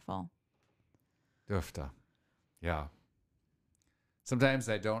powerful. Dufta. Yeah. Sometimes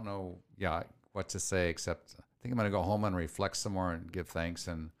I don't know, what to say, except I think I'm going to go home and reflect some more and give thanks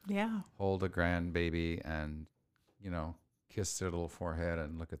and Yeah. hold a grandbaby and, kiss their little forehead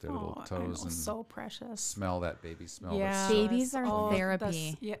and look at their little I know, toes and so precious. smell that baby smell. Yeah. That's Babies are Oh,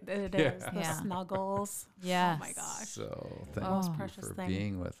 therapy. Yeah, it Yeah. is. The Yeah. snuggles. Yes. Oh my gosh. so thank most you precious for thing.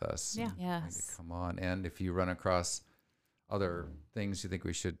 being with us. Yeah. and trying to Yes. come on. And if you run across other things you think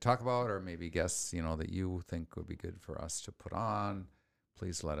we should talk about, or maybe guests, that you think would be good for us to put on,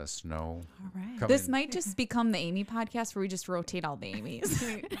 please let us know. All right. Come This in. might just become the Amy podcast where we just rotate all the Amy's.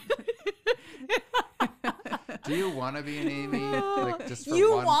 Do you want to be an Amy? Like just for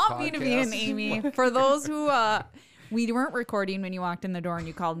You one want me to be an podcast? Amy. For those who we weren't recording when you walked in the door and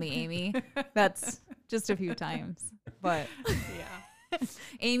you called me Amy. That's just a few times. But Yeah.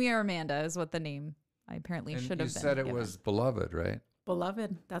 Amy or Amanda is what the name I apparently And should you have been. said it given. was beloved, right?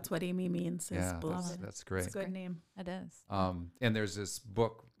 Beloved. That's what Amy means. Is Yeah, beloved. that's great. It's a good name. It is. And there's this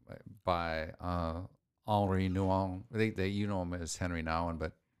book by Henri Nouwen. You know him as Henry Nouwen,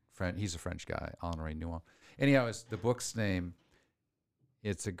 but he's a French guy, Henri Nouwen. Anyhow, the book's name,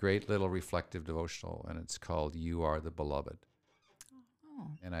 it's a great little reflective devotional, and it's called You Are the Beloved.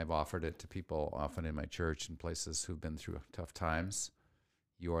 Oh. And I've offered it to people often in my church and places who've been through tough times.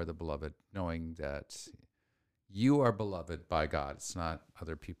 You are the beloved, knowing that you are beloved by God. It's not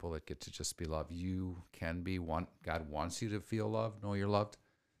other people that get to just be loved. You can be one. God wants you to feel loved, know you're loved.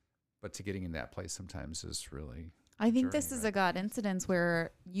 But to getting in that place sometimes is really... I think journey, this is right? a God incidence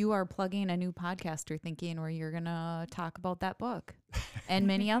where you are plugging a new podcast you're thinking where you're going to talk about that book and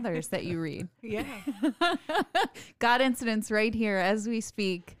many others that you read. Yeah. God incidence right here as we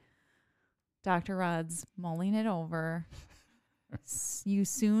speak. Dr. Rod's mulling it over. You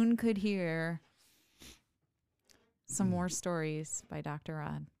soon could hear some more stories by Dr.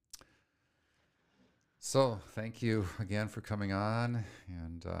 Rod. So thank you again for coming on.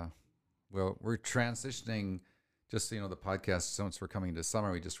 And we're transitioning, just so you know, the podcast, since we're coming into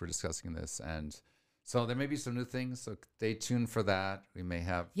summer, we just were discussing this. And so there may be some new things. So stay tuned for that. We may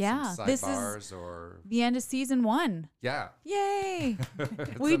have some this is sidebars or... the end of season 1. Yeah. Yay.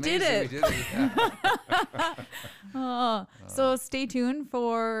 It's We did amazing it. We did it. Yeah. So stay tuned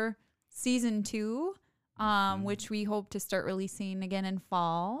for season 2, which we hope to start releasing again in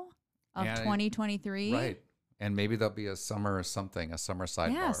fall of And- 2023. Right. And maybe there'll be a summer or something, a summer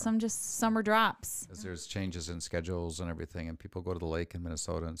sidebar. Yeah, some just summer drops. Because there's changes in schedules and everything, and people go to the lake in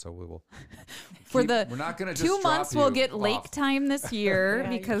Minnesota, and so we will. For the we're not going to 2 months we'll get lake time this year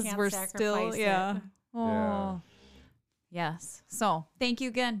Yeah, you because can't we're sacrifice still it. Oh. Yes. So, thank you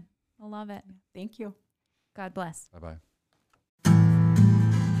again. I love it. Thank you. God bless. Bye bye.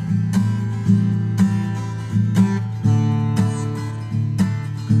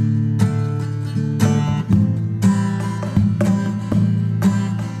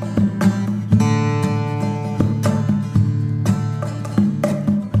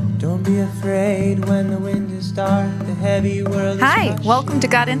 Don't be afraid when the wind is dark, the heavy world is Hi, rushing. welcome to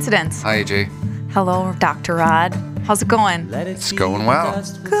God Incidents. Hi, AJ. Hello, Dr. Rod. How's it going? Let it It's be going well.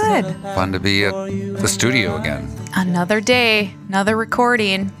 dust will Good. settle back Fun to be at before you the studio again. Another day, another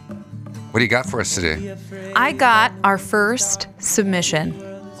recording. What do you got for us today? I got our first submission.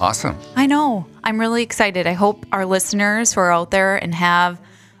 Awesome. I know. I'm really excited. I hope our listeners who are out there and have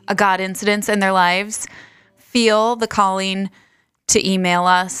a God incident in their lives feel the calling to email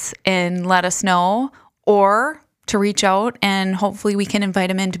us and let us know, or to reach out and hopefully we can invite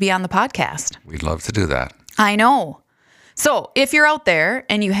them in to be on the podcast. We'd love to do that. I know. So if you're out there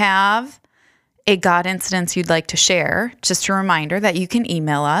and you have a God incidence you'd like to share, just a reminder that you can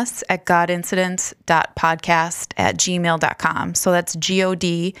email us at godincidence.podcast@gmail.com. So that's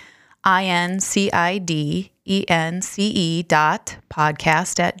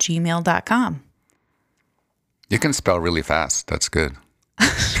godincidence.podcast@gmail.com. You can spell really fast. That's good.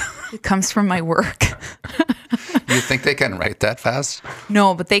 It comes from my work. You think they can write that fast?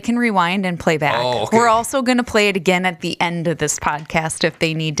 No, but they can rewind and play back. Oh, okay. We're also going to play it again at the end of this podcast if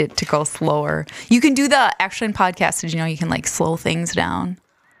they need it to go slower. You can do the action podcast. Did you know you can like slow things down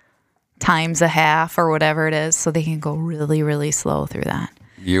times a half or whatever it is so they can go really, really slow through that.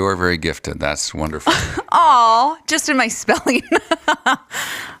 You are very gifted. That's wonderful. Oh, just in my spelling.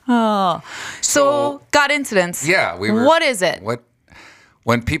 Oh, so God incidents. Yeah, we were. What is it?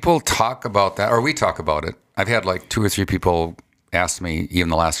 When people talk about that, or we talk about it, I've had like 2 or 3 people ask me even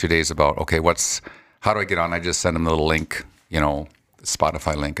the last few days about, okay, how do I get on? I just send them the little link, the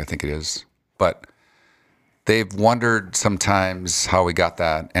Spotify link, I think it is. But they've wondered sometimes how we got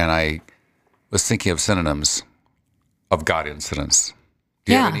that, and I was thinking of synonyms of God incidents.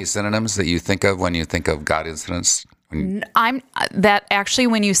 Do you have any synonyms that you think of when you think of God incidents? Actually,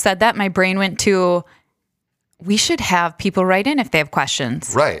 when you said that, my brain went to, we should have people write in if they have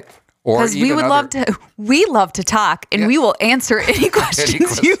questions. Right. Because we love to talk, and we will answer any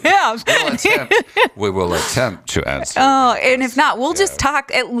questions you have. We will attempt to answer. Oh, and if not, we'll just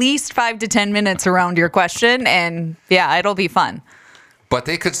talk at least 5 to 10 minutes around your question, and it'll be fun. But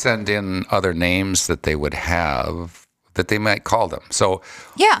they could send in other names that they would have that they might call them. So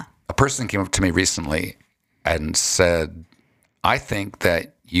a person came up to me recently and said, I think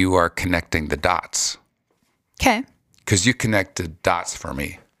that you are connecting the dots. Okay. Because you connected dots for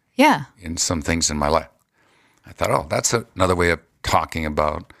me. Yeah. In some things in my life. I thought, another way of talking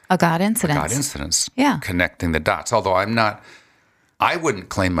about a God incident. God incidents. Yeah. Connecting the dots. Although I wouldn't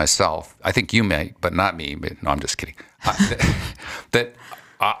claim myself, I think you may, but not me. But no, I'm just kidding.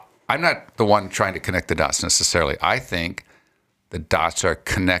 I'm not the one trying to connect the dots necessarily. I think the dots are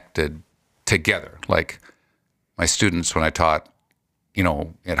connected together. Like my students, when I taught,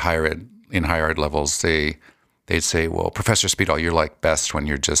 at higher ed levels, they'd say, well, Professor Speedall, you're like best when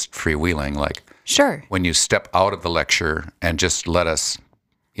you're just freewheeling. Like, sure. When you step out of the lecture and just let us,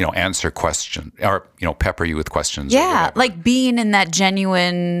 answer questions or, pepper you with questions. Yeah. Like being in that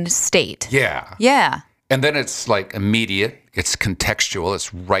genuine state. Yeah. Yeah. And then it's like immediate. It's contextual.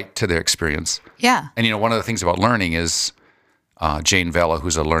 It's right to their experience. Yeah. And, one of the things about learning is Jane Vella,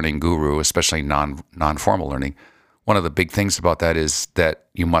 who's a learning guru, especially non-formal learning. One of the big things about that is that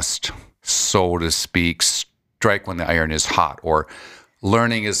you must, so to speak, strike when the iron is hot, or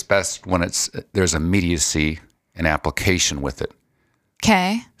learning is best when there's immediacy and application with it.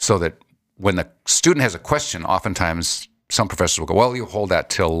 Okay. So that when the student has a question, oftentimes some professors will go, well, you hold that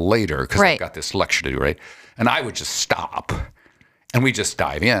till later because I've got this lecture to do, right? And I would just stop and we just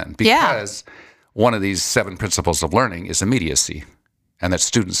dive in because one of these 7 principles of learning is immediacy, and that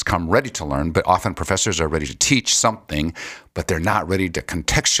students come ready to learn, but often professors are ready to teach something, but they're not ready to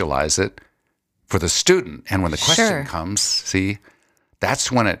contextualize it for the student. And when the question comes, see,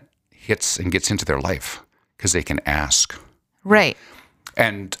 that's when it hits and gets into their life because they can ask. Right.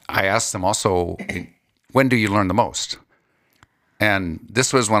 And I asked them also, when do you learn the most? And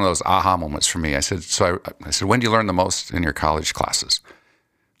this was one of those aha moments for me. I said, when do you learn the most in your college classes?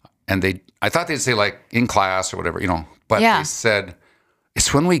 And I thought they'd say like in class or whatever, but they said,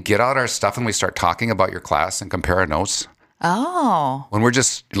 it's when we get out our stuff and we start talking about your class and compare our notes. Oh. When we're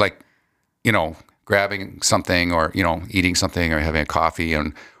just like, grabbing something or, eating something or having a coffee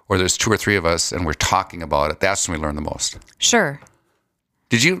or there's 2 or 3 of us and we're talking about it, that's when we learn the most. Sure.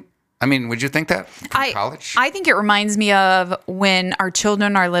 Would you think that from college? I think it reminds me of when our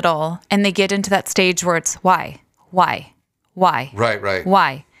children are little and they get into that stage where it's why? Right.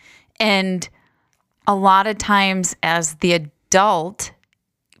 Why? And a lot of times as the adult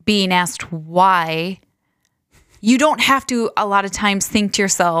being asked why, you don't have to a lot of times think to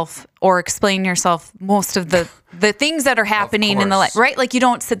yourself or explain yourself most of the things that are happening in the life, right? Like you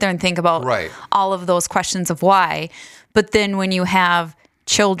don't sit there and think about all of those questions of why. But then when you have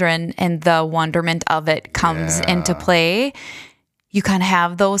children and the wonderment of it comes into play, you kind of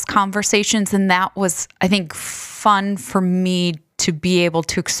have those conversations. And that was, I think, fun for me to be able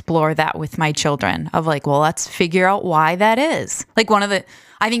to explore that with my children of like, well, let's figure out why that is. Like one of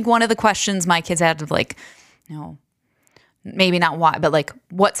the questions my kids had of like, maybe not why, but like,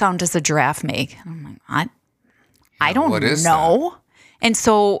 what sound does a giraffe make? And I'm like, I don't know. And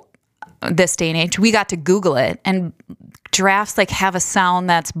so this day and age, we got to Google it, and giraffes like have a sound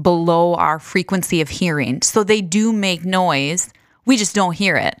that's below our frequency of hearing. So they do make noise. We just don't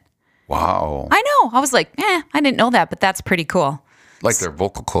hear it. Wow. I know. I was like, I didn't know that, but that's pretty cool. Like their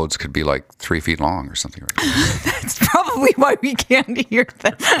vocal cords could be like 3 feet long or something. Right? That's probably why we can't hear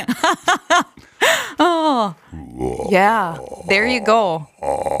them. Oh, yeah. There you go.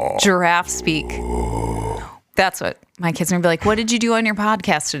 Giraffe speak. That's what my kids are going to be like. What did you do on your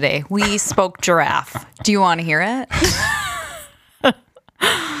podcast today? We spoke giraffe. Do you want to hear it?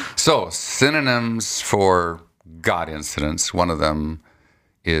 So, synonyms for God incidents. One of them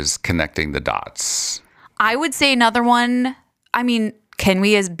is connecting the dots. I would say another one. I mean, can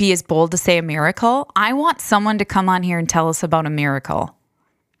we be as bold to say a miracle? I want someone to come on here and tell us about a miracle.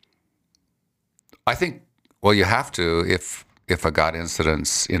 I think, well, you have to if a God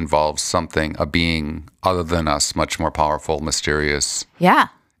incident involves something, a being other than us, much more powerful, mysterious, Yeah.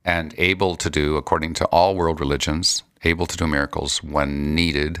 and able to do, according to all world religions, able to do miracles when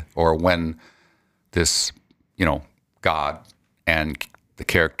needed or when this, God and the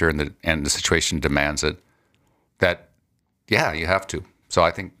character and the situation demands it, that, yeah, you have to. So I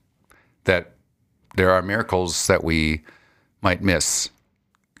think that there are miracles that we might miss.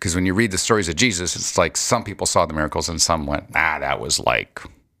 Because when you read the stories of Jesus, it's like some people saw the miracles and some went, that was like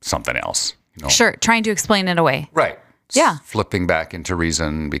something else. Sure. Trying to explain it away. Right. Yeah. Flipping back into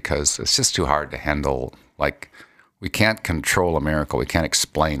reason because it's just too hard to handle. Like, we can't control a miracle. We can't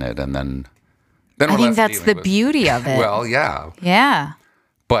explain it. And then we're I think left that's the dealing with, beauty of it. well, yeah. Yeah.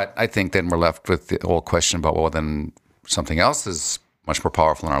 But I think then we're left with the whole question about, well, then something else is much more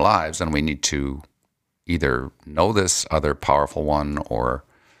powerful in our lives, and we need to either know this other powerful one or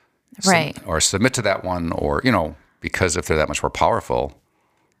Right. or submit to that one, or, because if they're that much more powerful,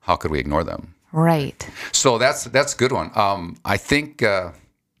 how could we ignore them? Right. So that's a good one. I think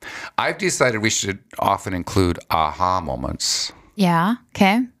I've decided we should often include aha moments Yeah.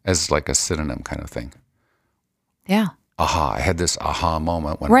 Okay. as like a synonym kind of thing. Yeah. Aha, I had this aha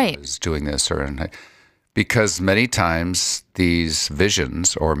moment when Right. I was doing this, because many times these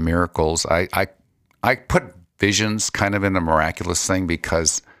visions or miracles, I put visions kind of in a miraculous thing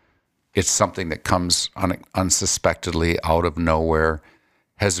because it's something that comes unsuspectedly out of nowhere,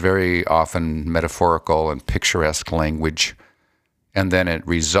 has very often metaphorical and picturesque language, and then it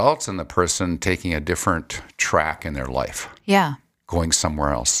results in the person taking a different track in their life, Yeah. going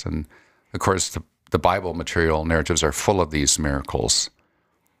somewhere else. And of course, the Bible material narratives are full of these miracles.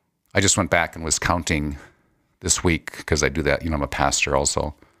 I just went back and was counting this week because I do that. I'm a pastor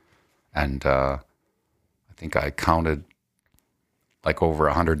also. And I think I counted like over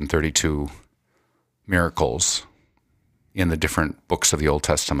 132 miracles in the different books of the Old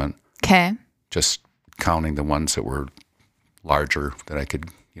Testament, Okay. just counting the ones that were larger that I could,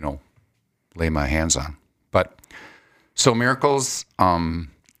 lay my hands on. But so miracles,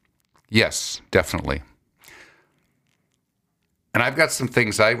 yes, definitely. And I've got some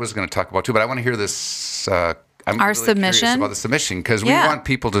things I was going to talk about too, but I want to hear this. I'm Our really submission? curious about the submission because we Yeah. want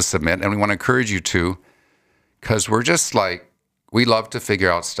people to submit and we want to encourage you to, because we're just like, we love to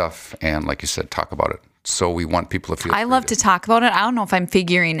figure out stuff and, like you said, talk about it. So we want people to feel. I love to talk about it. I don't know if I'm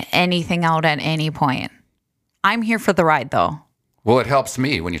figuring anything out at any point. I'm here for the ride, though. Well, it helps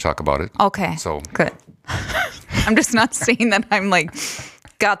me when you talk about it. Okay. So Good. I'm just not saying that I'm like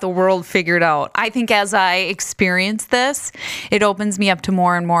got the world figured out. I think as I experience this, it opens me up to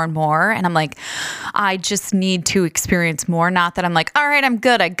more and more and more. And I'm like, I just need to experience more. Not that I'm like, all right, I'm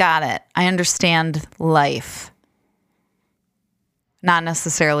good. I got it. I understand life. Not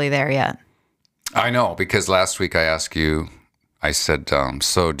necessarily there yet. I know, because last week I asked you, I said,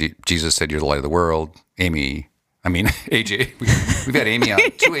 Jesus said you're the light of the world. AJ, we've had Amy on,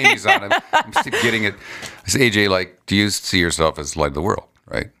 2 Amy's on it. I'm still getting it. I said, AJ, like, do you see yourself as the light of the world,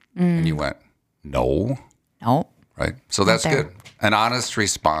 right? And you went, no, No. right? So that's there. good. An honest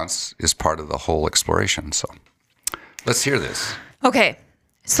response is part of the whole exploration. So let's hear this. Okay.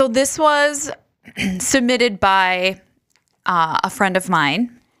 So this was submitted by a friend of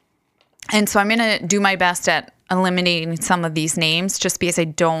mine. And so I'm going to do my best at eliminating some of these names just because I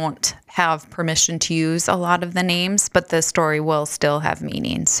don't have permission to use a lot of the names, but the story will still have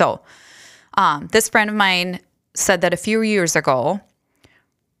meaning. So this friend of mine said that a few years ago,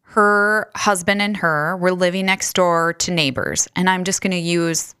 her husband and her were living next door to neighbors. And I'm just going to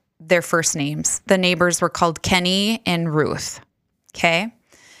use their first names. The neighbors were called Kenny and Ruth. Okay.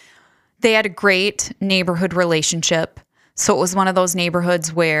 They had a great neighborhood relationship. So it was one of those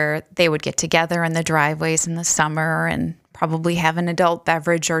neighborhoods where they would get together in the driveways in the summer and probably have an adult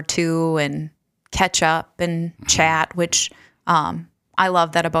beverage or two and catch up and chat, which I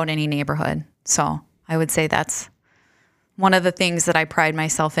love that about any neighborhood. So I would say that's one of the things that I pride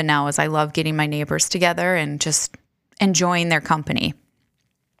myself in now is I love getting my neighbors together and just enjoying their company.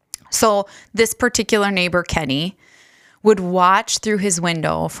 So this particular neighbor, Kenny, would watch through his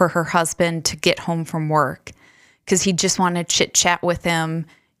window for her husband to get home from work because he just wanted to chit chat with him,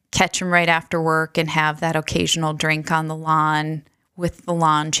 catch him right after work, and have that occasional drink on the lawn with the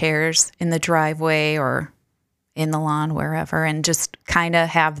lawn chairs in the driveway or in the lawn, wherever, and just kind of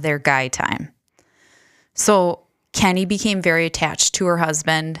have their guy time. So Kenny became very attached to her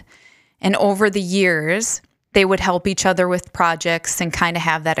husband, and over the years, they would help each other with projects and kind of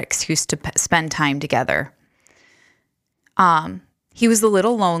have that excuse to spend time together. He was a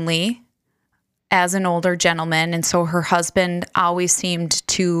little lonely as an older gentleman, and so her husband always seemed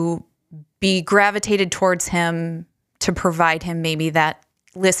to be gravitated towards him to provide him maybe that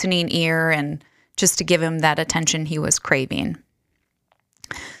listening ear and just to give him that attention he was craving.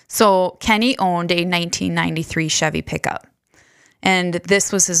 So Kenny owned a 1993 Chevy pickup, and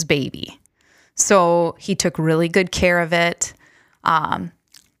this was his baby. So he took really good care of it.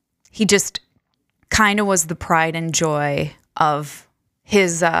 He just kind of was the pride and joy of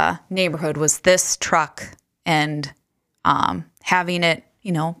his neighborhood, was this truck and having it,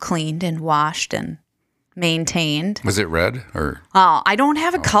 cleaned and washed and maintained. Was it red or? I don't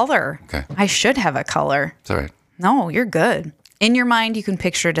have a color. Okay. I should have a color. It's all right. No, you're good. In your mind, you can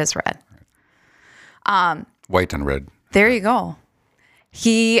picture it as red. White and red. There you go.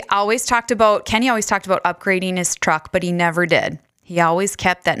 Kenny always talked about upgrading his truck, but he never did. He always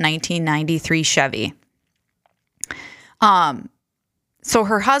kept that 1993 Chevy. So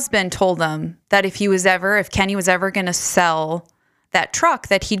her husband told him that if Kenny was ever going to sell that truck,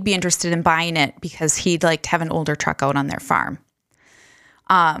 that he'd be interested in buying it because he'd like to have an older truck out on their farm.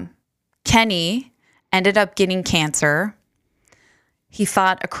 Kenny ended up getting cancer. He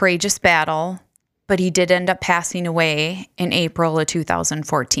fought a courageous battle, but he did end up passing away in April of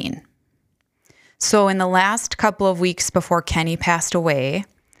 2014. So in the last couple of weeks before Kenny passed away,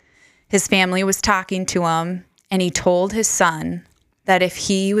 his family was talking to him, and he told his son that if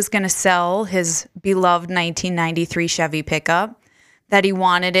he was going to sell his beloved 1993 Chevy pickup, that he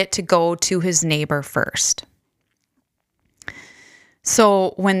wanted it to go to his neighbor first.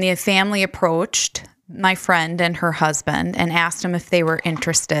 So when the family approached my friend and her husband and asked them if they were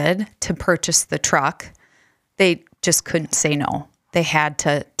interested to purchase the truck, they just couldn't say no. They had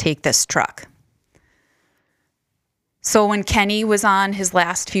to take this truck. So when Kenny was on his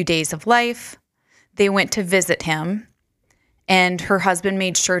last few days of life, they went to visit him, and her husband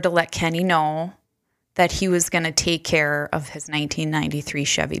made sure to let Kenny know that he was going to take care of his 1993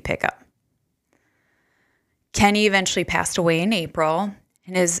 Chevy pickup. Kenny eventually passed away in April,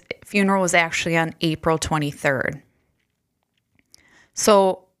 and his funeral was actually on April 23rd.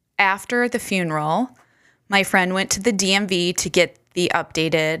 So after the funeral, my friend went to the DMV to get the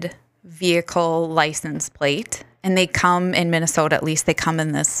updated vehicle license plate, and they come in Minnesota, at least they come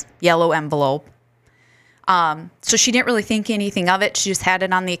in this yellow envelope. So she didn't really think anything of it. She just had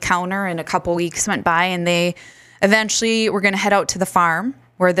it on the counter, and a couple weeks went by, and they eventually were going to head out to the farm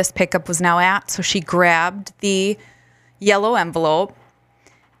where this pickup was now at. So she grabbed the yellow envelope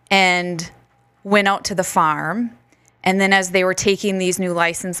and went out to the farm. And then as they were taking these new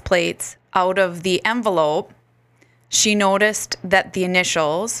license plates out of the envelope, she noticed that the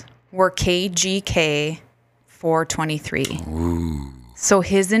initials were KGK 423. Ooh. So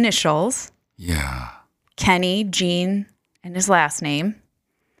his initials. Yeah. Kenny, Gene, and his last name,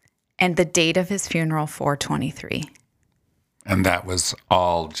 and the date of his funeral, 423. And that was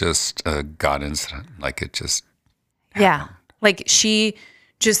all just a God incident. Like it just Yeah. Like she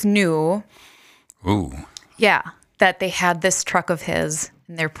just knew. Ooh. Yeah. That they had this truck of his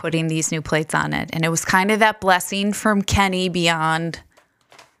and they're putting these new plates on it. And it was kind of that blessing from Kenny beyond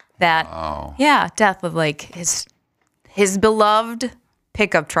that. Wow. Yeah. Death of like his beloved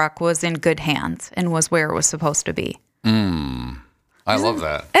pickup truck was in good hands and was where it was supposed to be. I love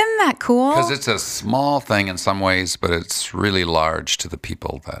that. Isn't that cool? Because it's a small thing in some ways, but it's really large to the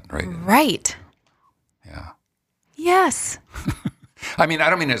people that, right? Right. Yeah. Yes. I mean, I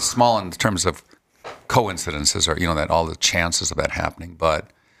don't mean it's small in terms of coincidences or, that all the chances of that happening,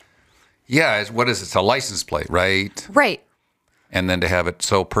 but yeah, what is it? It's a license plate, right? Right. And then to have it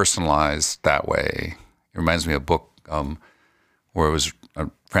so personalized that way, it reminds me of a book where it was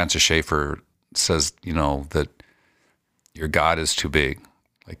Francis Schaeffer says, that your God is too big.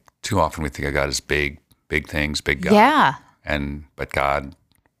 Like too often we think of God as big things, big God. Yeah. But God,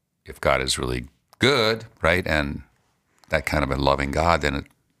 if God is really good, right, and that kind of a loving God, then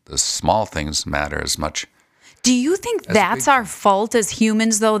the small things matter as much. Do you think that's our fault as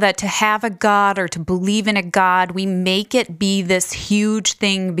humans, though, that to have a God or to believe in a God, we make it be this huge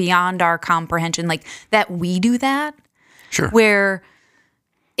thing beyond our comprehension, like that we do that? Sure. Where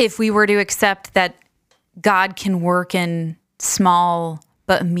if we were to accept that God can work in small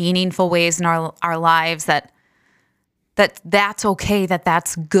but meaningful ways in our lives, that's okay,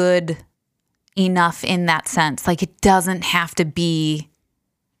 that's good enough in that sense. Like, it doesn't have to be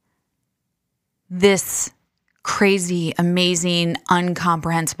this crazy, amazing,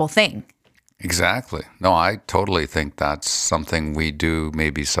 incomprehensible thing. Exactly. No, I totally think that's something we do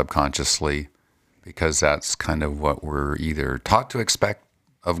maybe subconsciously, because that's kind of what we're either taught to expect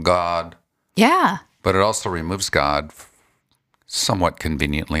of God. Yeah. But it also removes God somewhat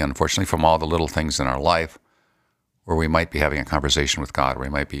conveniently, unfortunately, from all the little things in our life where we might be having a conversation with God, where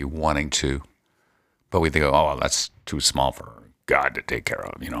we might be wanting to, but we think, oh, well, that's too small for God to take care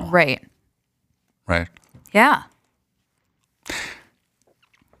of, Right. Right? Yeah.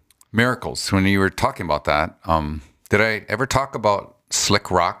 Miracles. When you were talking about that, did I ever talk about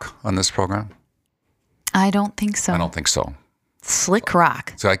Slick Rock on this program? I don't think so. I don't think so. Slick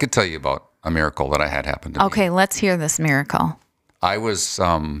Rock. So I could tell you about a miracle that I had happen to me. Okay, let's hear this miracle. I was,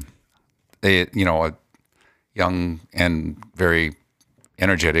 a young and very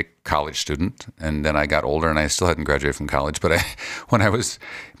energetic college student, and then I got older, and I still hadn't graduated from college. But when I was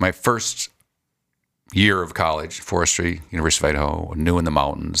my first year of college, forestry, University of Idaho, new in the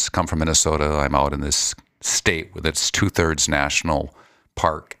mountains, come from Minnesota. I'm out in this state with its 2/3 national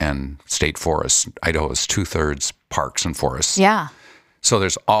park and state forests. Idaho is 2/3 parks and forests. Yeah. So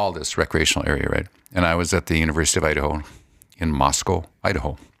there's all this recreational area, right? And I was at the University of Idaho in Moscow,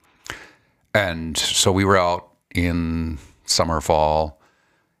 Idaho. And so we were out in summer, fall,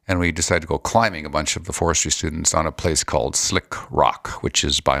 and we decided to go climbing, a bunch of the forestry students, on a place called Slick Rock, which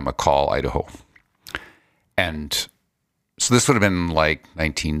is by McCall, Idaho. And so this would have been like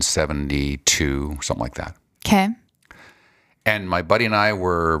 1972, something like that. Okay. And my buddy and I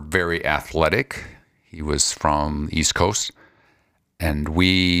were very athletic. He was from the East Coast. And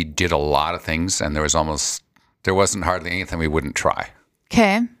we did a lot of things, and there wasn't hardly anything we wouldn't try.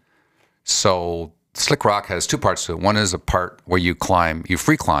 Okay. So Slick Rock has two parts to it. One is a part where you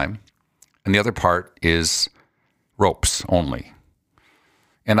free climb, and the other part is ropes only.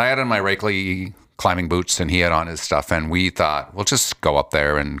 And I had on my Reikli climbing boots, and he had on his stuff, and we thought, we'll just go up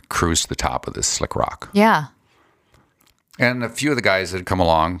there and cruise to the top of this Slick Rock. Yeah. And a few of the guys that had come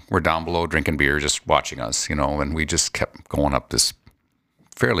along were down below drinking beer, just watching us, and we just kept going up this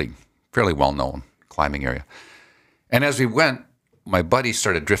fairly well-known climbing area. And as we went, my buddy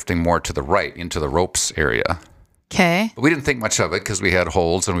started drifting more to the right into the ropes area. Okay. But we didn't think much of it because we had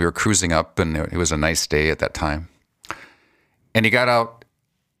holds and we were cruising up, and it was a nice day at that time. And he got out,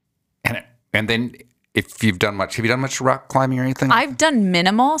 and then have you done much rock climbing or anything? I've done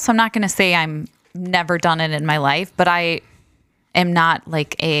minimal, so I'm not going to say I'm never done it in my life, but I am not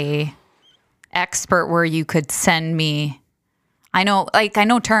like a expert where you could send me. I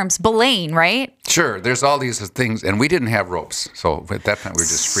know terms, belaying, right? Sure. There's all these things, and we didn't have ropes. So at that point, we were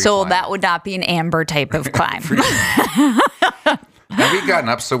just free So climbing. that would not be an Amber type of climb. And we'd gotten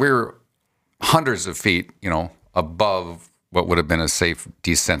up, so we were hundreds of feet, above what would have been a safe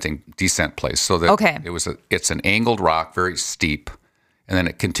descent place. So that Okay. It's an angled rock, very steep, and then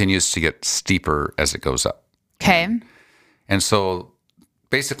it continues to get steeper as it goes up. Okay. And so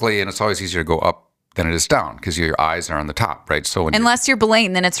basically, and it's always easier to go up than it is down because your eyes are on the top, right? So when Unless you're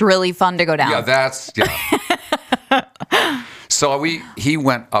belaying, then it's really fun to go down. So he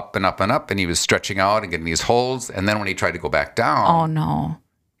went up and up and up, and he was stretching out and getting these holds. And then when he tried to go back down, Oh, no.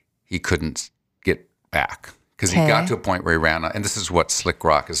 he couldn't get back because he Okay. got to a point where he ran out. And this is what Slick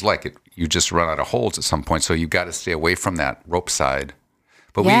Rock is like. You just run out of holds at some point. So you got to stay away from that rope side.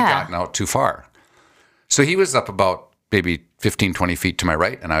 But we had Yeah. gotten out too far. So he was up about maybe 15, 20 feet to my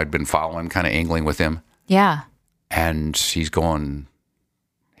right, and I had been following, kind of angling with him. Yeah. And he's going,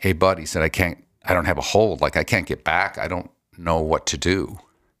 "Hey, bud," he said, I don't have a hold. Like, I can't get back. I don't know what to do.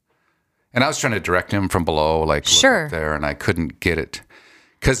 And I was trying to direct him from below, like, Sure. look up there, and I couldn't get it.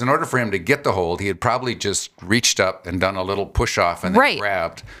 Because in order for him to get the hold, he had probably just reached up and done a little push off and then Right.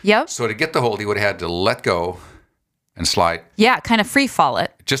 grabbed. Yep. So to get the hold, he would have had to let go and slide Yeah, kind of free fall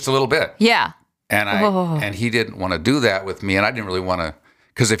it. just a little bit. Yeah. And he didn't want to do that with me, and I didn't really want to,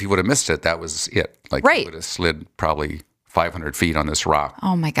 because if he would have missed it, that was it. Like, he Right. would have slid probably 500 feet on this rock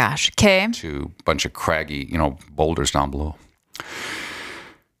Oh, my gosh. Okay. to a bunch of craggy, boulders down below.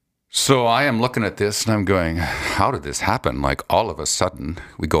 So I am looking at this, and I'm going, how did this happen? Like, all of a sudden,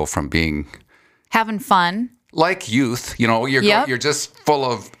 we go from being Having fun. like youth, Yep. you're just full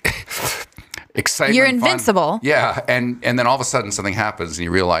of excitement. You're fun. invincible. Yeah, and then all of a sudden something happens, and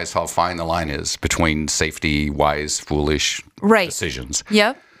you realize how fine the line is between safety, wise, foolish Right. decisions.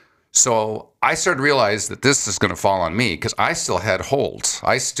 Yep. So I started to realize that this is going to fall on me because I still had holds.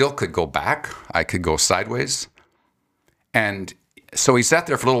 I still could go back. I could go sideways. And so he sat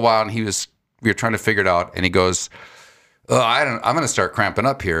there for a little while, and we were trying to figure it out. And he goes, I'm going to start cramping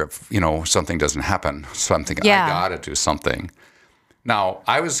up here if, something doesn't happen. So I'm thinking, I got to do something. Now,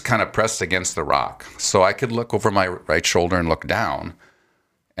 I was kind of pressed against the rock, so I could look over my right shoulder and look down.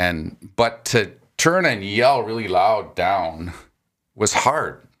 But to turn and yell really loud down was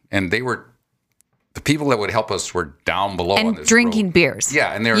hard. And the people that would help us were down below And on this drinking road. beers.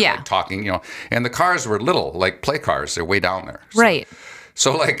 Yeah, and they were like talking, and the cars were little, like play cars. They're way down there. Right.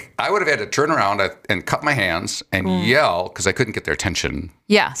 So like I would have had to turn around and cut my hands and yell because I couldn't get their attention.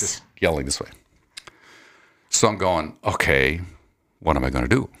 Yes. Just yelling this way. So I'm going, okay, what am I going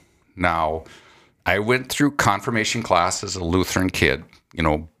to do? Now, I went through confirmation class as a Lutheran kid,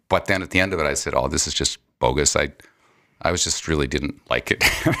 but then at the end of it, I said, oh, this is just bogus. I was just really didn't like it.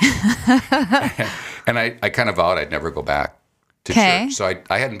 And I kind of vowed I'd never go back to church. So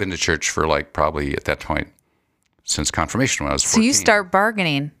I hadn't been to church for like probably at that point since confirmation when I was 14. So you start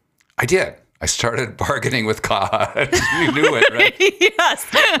bargaining. I did. I started bargaining with God. You knew it, right? Yes.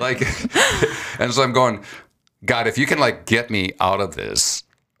 And so I'm going, God, if you can get me out of this,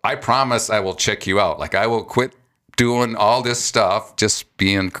 I promise I will check you out. I will quit doing all this stuff, just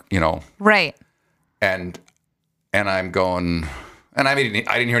being, Right. And I'm going, and I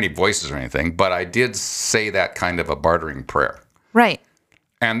didn't hear any voices or anything, but I did say that kind of a bartering prayer. Right.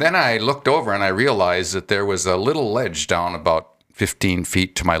 And then I looked over and I realized that there was a little ledge down about 15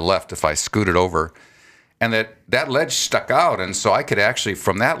 feet to my left if I scooted over. And that ledge stuck out. And so I could actually,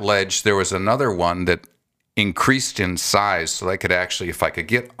 from that ledge, there was another one that increased in size. So I could actually, if I could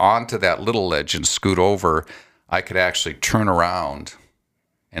get onto that little ledge and scoot over, I could actually turn around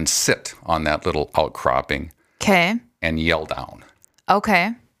and sit on that little outcropping. Okay. And yell down.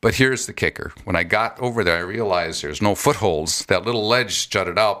 Okay. But here's the kicker. When I got over there, I realized there's no footholds. That little ledge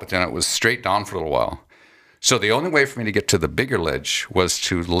jutted out, but then it was straight down for a little while. So the only way for me to get to the bigger ledge was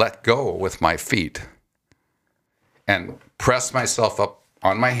to let go with my feet and press myself up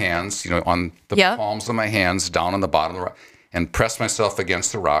on my hands, on the palms of my hands, down on the bottom of the rock, and press myself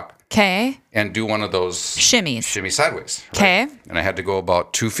against the rock. Okay. And do one of those shimmy sideways. Okay. Right? And I had to go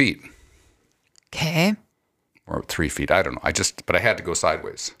about 2 feet. Okay. Or 3 feet. I don't know. But I had to go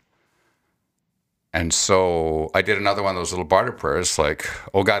sideways. And so I did another one of those little barter prayers, like,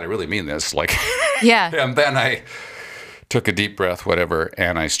 oh God, I really mean this. Yeah. And then I took a deep breath, whatever,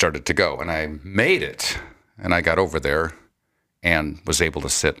 and I started to go. And I made it. And I got over there and was able to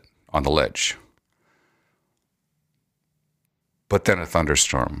sit on the ledge. But then a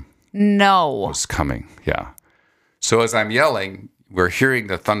thunderstorm was coming. Yeah. So as I'm yelling, we're hearing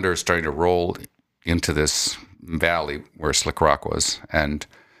the thunder starting to roll into this valley where Slick Rock was. And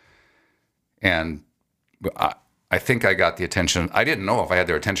I think I got the attention. I didn't know if I had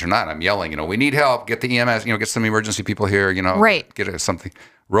their attention or not. I'm yelling, we need help. Get the EMS, get some emergency people here, Right. Get something,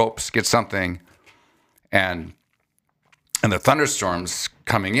 ropes, get something. And the thunderstorm's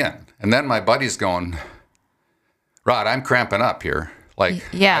coming in. And then my buddy's going, Rod, I'm cramping up here. I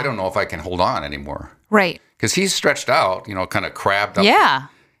don't know if I can hold on anymore. Right. Because he's stretched out, kind of crabbed up. Yeah.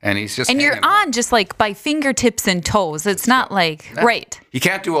 And he's just And you're on just by fingertips and toes. It's not right. He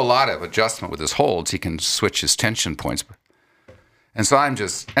can't do a lot of adjustment with his holds. He can switch his tension points. And so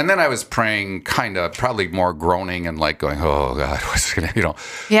and then I was praying kind of probably more groaning and going, oh God, what's going to,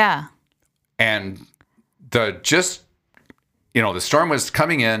 Yeah. And the storm was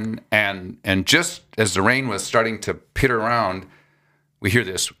coming in and just as the rain was starting to pitter around, we hear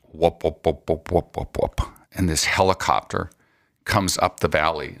this whoop, whoop, whoop, whoop, whoop, whoop, whoop. And this helicopter comes up the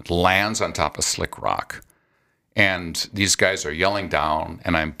valley, lands on top of Slick Rock. And these guys are yelling down,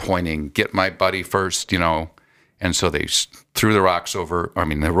 and I'm pointing, get my buddy first, And so they threw the ropes over,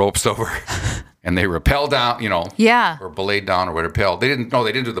 and they rappelled down, or belayed down or whatever, rappelled. They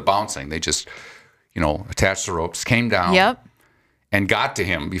didn't do the bouncing. They just, attached the ropes, came down, and got to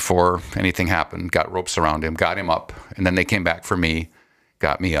him before anything happened, got ropes around him, got him up. And then they came back for me,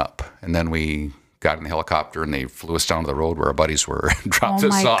 got me up. And then we got in the helicopter and they flew us down to the road where our buddies were and dropped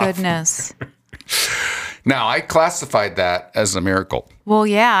us off. Oh my goodness. Now, I classified that as a miracle. Well,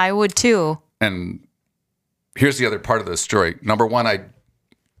 yeah, I would too. And here's the other part of the story. Number one, I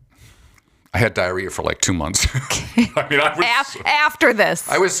had diarrhea for 2 months. After this.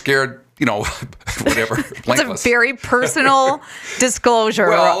 I was scared, whatever. It's a very personal disclosure,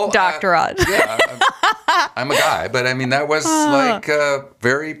 Dr. Rod. Yeah. I'm a guy, but I mean, that was like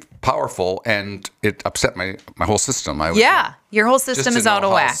very powerful, and it upset my whole system. I was, Yeah. Your whole just system to is out know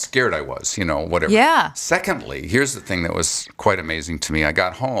of how whack. scared I was, whatever. Yeah. Secondly, here's the thing that was quite amazing to me. I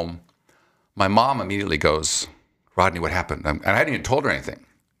got home. My mom immediately goes, Rodney, what happened? And I hadn't even told her anything.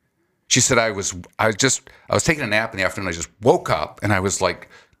 She said, I was taking a nap in the afternoon. I just woke up and I was like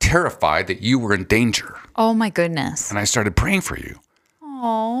terrified that you were in danger. Oh my goodness. And I started praying for you.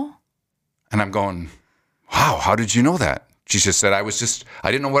 Oh. And I'm going, wow, how did you know that? She just said, I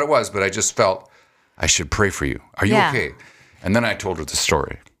didn't know what it was, but I just felt I should pray for you. Are you Yeah. okay? And then I told her the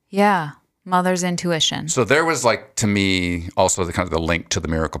story. Yeah. Mother's intuition. So there was like, to me, also the kind of the link to the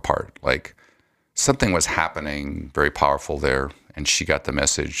miracle part. Like something was happening very powerful there. And she got the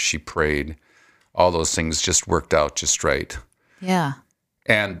message. She prayed. All those things just worked out just right. Yeah.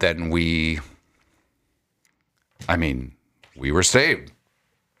 And then we were saved.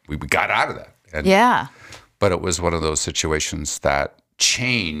 We got out of that. And, Yeah. But it was one of those situations that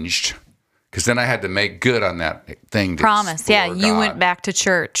changed, because then I had to make good on that thing. To Promise. Yeah. explore You God. went back to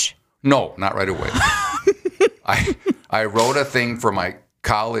church. No, not right away. I wrote a thing for my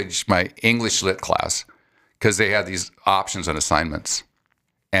college, my English lit class, because they had these options and assignments.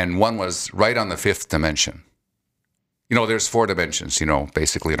 And one was right on the fifth dimension. There's 4 dimensions,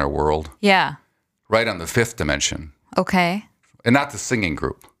 basically in our world. Yeah. Right on the 5th dimension. Okay. And not the singing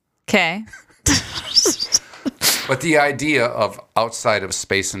group, Okay. but the idea of outside of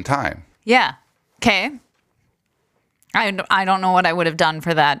space and time. Yeah. Okay. I don't know what I would have done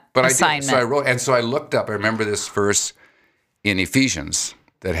for that But assignment. I did. So I wrote, and so I looked up, I remember this verse in Ephesians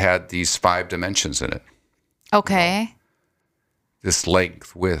that had these 5 dimensions in it. Okay. This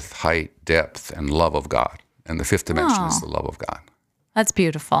length, width, height, depth, and love of God. And the 5th dimension is Oh. the love of God. That's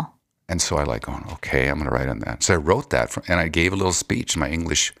beautiful. And so I like going, okay, I'm going to write on that. So I wrote that, and I gave a little speech in my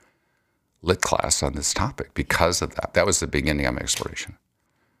English lit class on this topic because of that. That was the beginning of my exploration.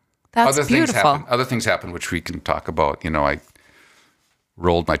 That's Other beautiful. Other things happened, which we can talk about. I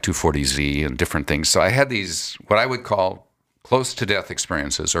rolled my 240Z and different things. So I had these, what I would call close to death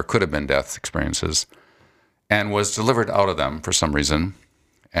experiences, or could have been death experiences, and was delivered out of them for some reason.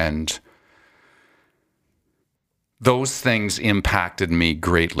 And those things impacted me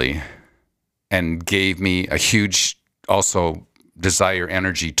greatly and gave me a huge, also, desire,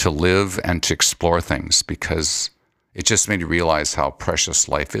 energy to live and to explore things, because it just made me realize how precious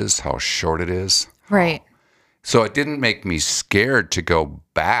life is, how short it is. Right. So it didn't make me scared to go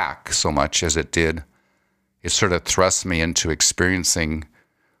back so much as it did. It sort of thrust me into experiencing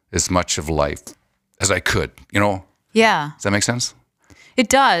as much of life as I could, Yeah. Does that make sense? It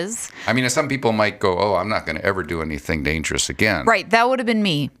does. I mean, some people might go, oh, I'm not going to ever do anything dangerous again. Right. That would have been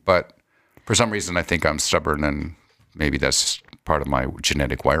me. But for some reason, I think I'm stubborn, and maybe that's part of my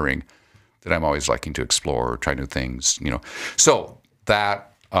genetic wiring, that I'm always liking to explore, try new things, So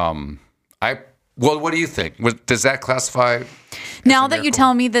that, what do you think? Does that classify? Now that you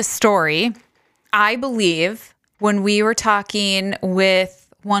tell me this story, I believe when we were talking with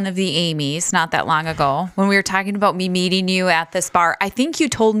one of the Amy's not that long ago, when we were talking about me meeting you at this bar, I think you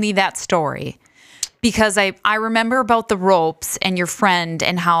told me that story because I remember about the ropes and your friend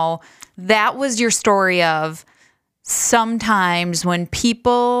and how that was your story of sometimes when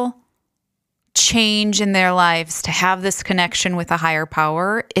people change in their lives to have this connection with a higher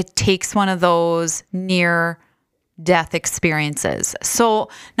power, it takes one of those near death experiences. So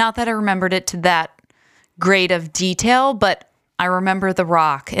not that I remembered it to that great of detail, but I remember the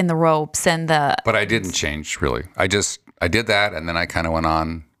rock and the ropes and the... But I didn't change, really. I did that, and then I kind of went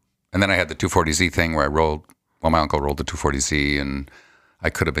on. And then I had the 240Z thing where my uncle rolled the 240Z, and I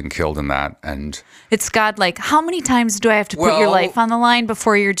could have been killed in that. And It's God, like, how many times do I have to put your Well, life on the line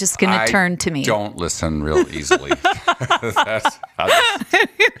before you're just going to I turn to me? don't listen real easily. That's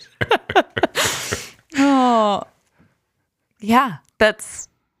Oh, yeah, that's...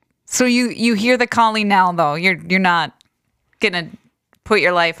 So you hear the calling now, though. You're not going to put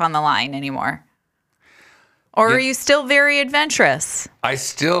your life on the line anymore. Or are you still very adventurous? I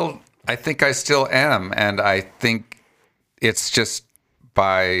think I still am. And I think it's just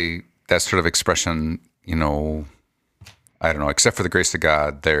by that sort of expression, I don't know, except for the grace of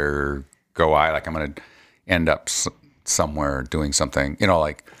God, there go I, like I'm going to end up somewhere doing something,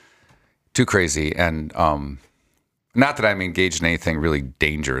 like too crazy. And not that I'm engaged in anything really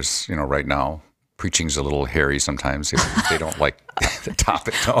dangerous, right now. Preaching's a little hairy sometimes if they don't like the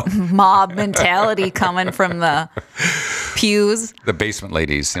topic. No. Mob mentality coming from the pews. The basement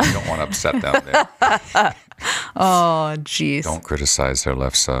ladies, you don't want to upset them. There. Oh, jeez. Don't criticize their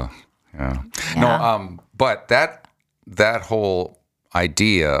left, so yeah. No, but that whole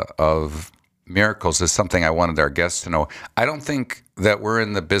idea of miracles is something I wanted our guests to know. I don't think that we're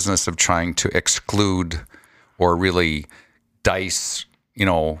in the business of trying to exclude or really dice,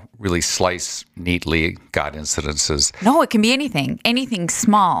 really slice neatly God incidences. No, it can be anything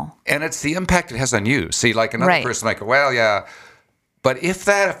small. And it's the impact it has on you. See, like another Right. person might go, well, yeah, but if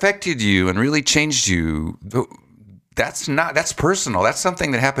that affected you and really changed you, that's personal. That's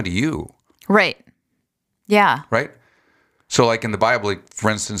something that happened to you, Right. Yeah. right? So like in the Bible, like, for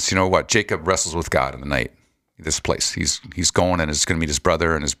instance, Jacob wrestles with God in the night. This place, he's going and is going to meet his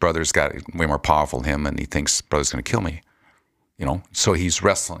brother, and his brother's got way more powerful than him, and he thinks his brother's going to kill me. So he's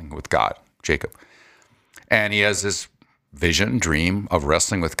wrestling with God, Jacob. And he has this vision, dream of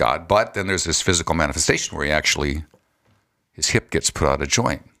wrestling with God. But then there's this physical manifestation where his hip gets put out of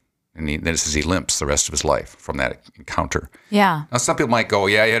joint. And then it says he limps the rest of his life from that encounter. Yeah. Now, some people might go,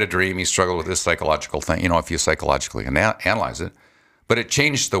 yeah, he had a dream. He struggled with this psychological thing, if you psychologically analyze it. But it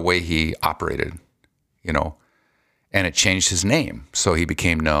changed the way he operated, and it changed his name. So he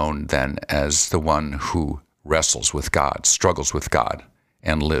became known then as the one who wrestles with God, struggles with God,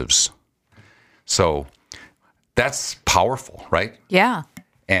 and lives. So that's powerful, right? Yeah.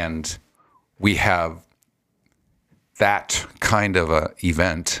 And we have that kind of a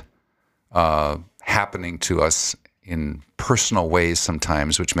event happening to us in personal ways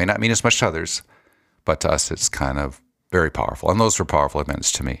sometimes, which may not mean as much to others, but to us it's kind of very powerful. And those were powerful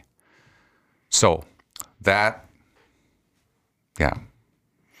events to me. So that, yeah,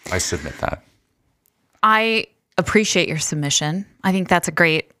 I submit that. I appreciate your submission. I think that's a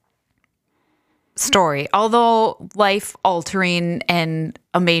great story. Although life altering in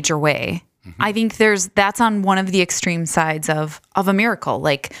a major way, I think that's on one of the extreme sides of a miracle.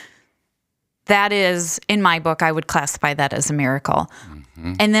 Like that is, in my book, I would classify that as a miracle.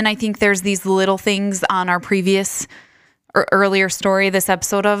 And then I think there's these little things on our previous or earlier story, this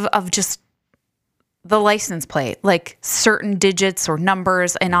episode of just the license plate, like certain digits or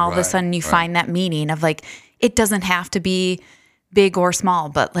numbers, and all of a sudden you find that meaning of like, it doesn't have to be big or small,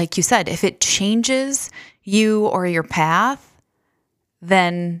 but like you said, if it changes you or your path,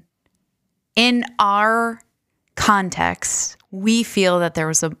 then in our context, we feel that there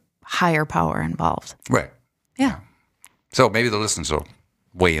was a higher power involved. Right. Yeah. So maybe the listeners will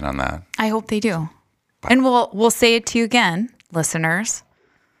weigh in on that. I hope they do. And we'll say it to you again, listeners.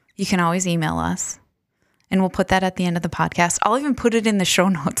 You can always email us. And we'll put that at the end of the podcast. I'll even put it in the show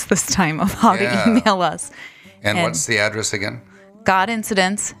notes this time of how to email us. And what's the address again?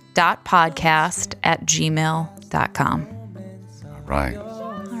 godincidents.podcast@gmail.com. All right.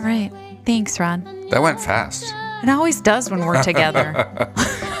 All right. Thanks, Rod. That went fast. It always does when we're together.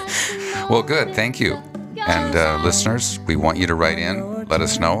 Well, good. Thank you. And listeners, we want you to write in. Let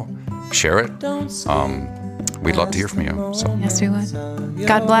us know. Share it. We'd love to hear from you. So. Yes, we would.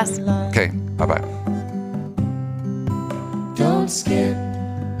 God bless. Okay. Bye-bye. Don't skip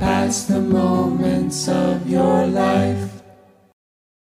past the moments of your life.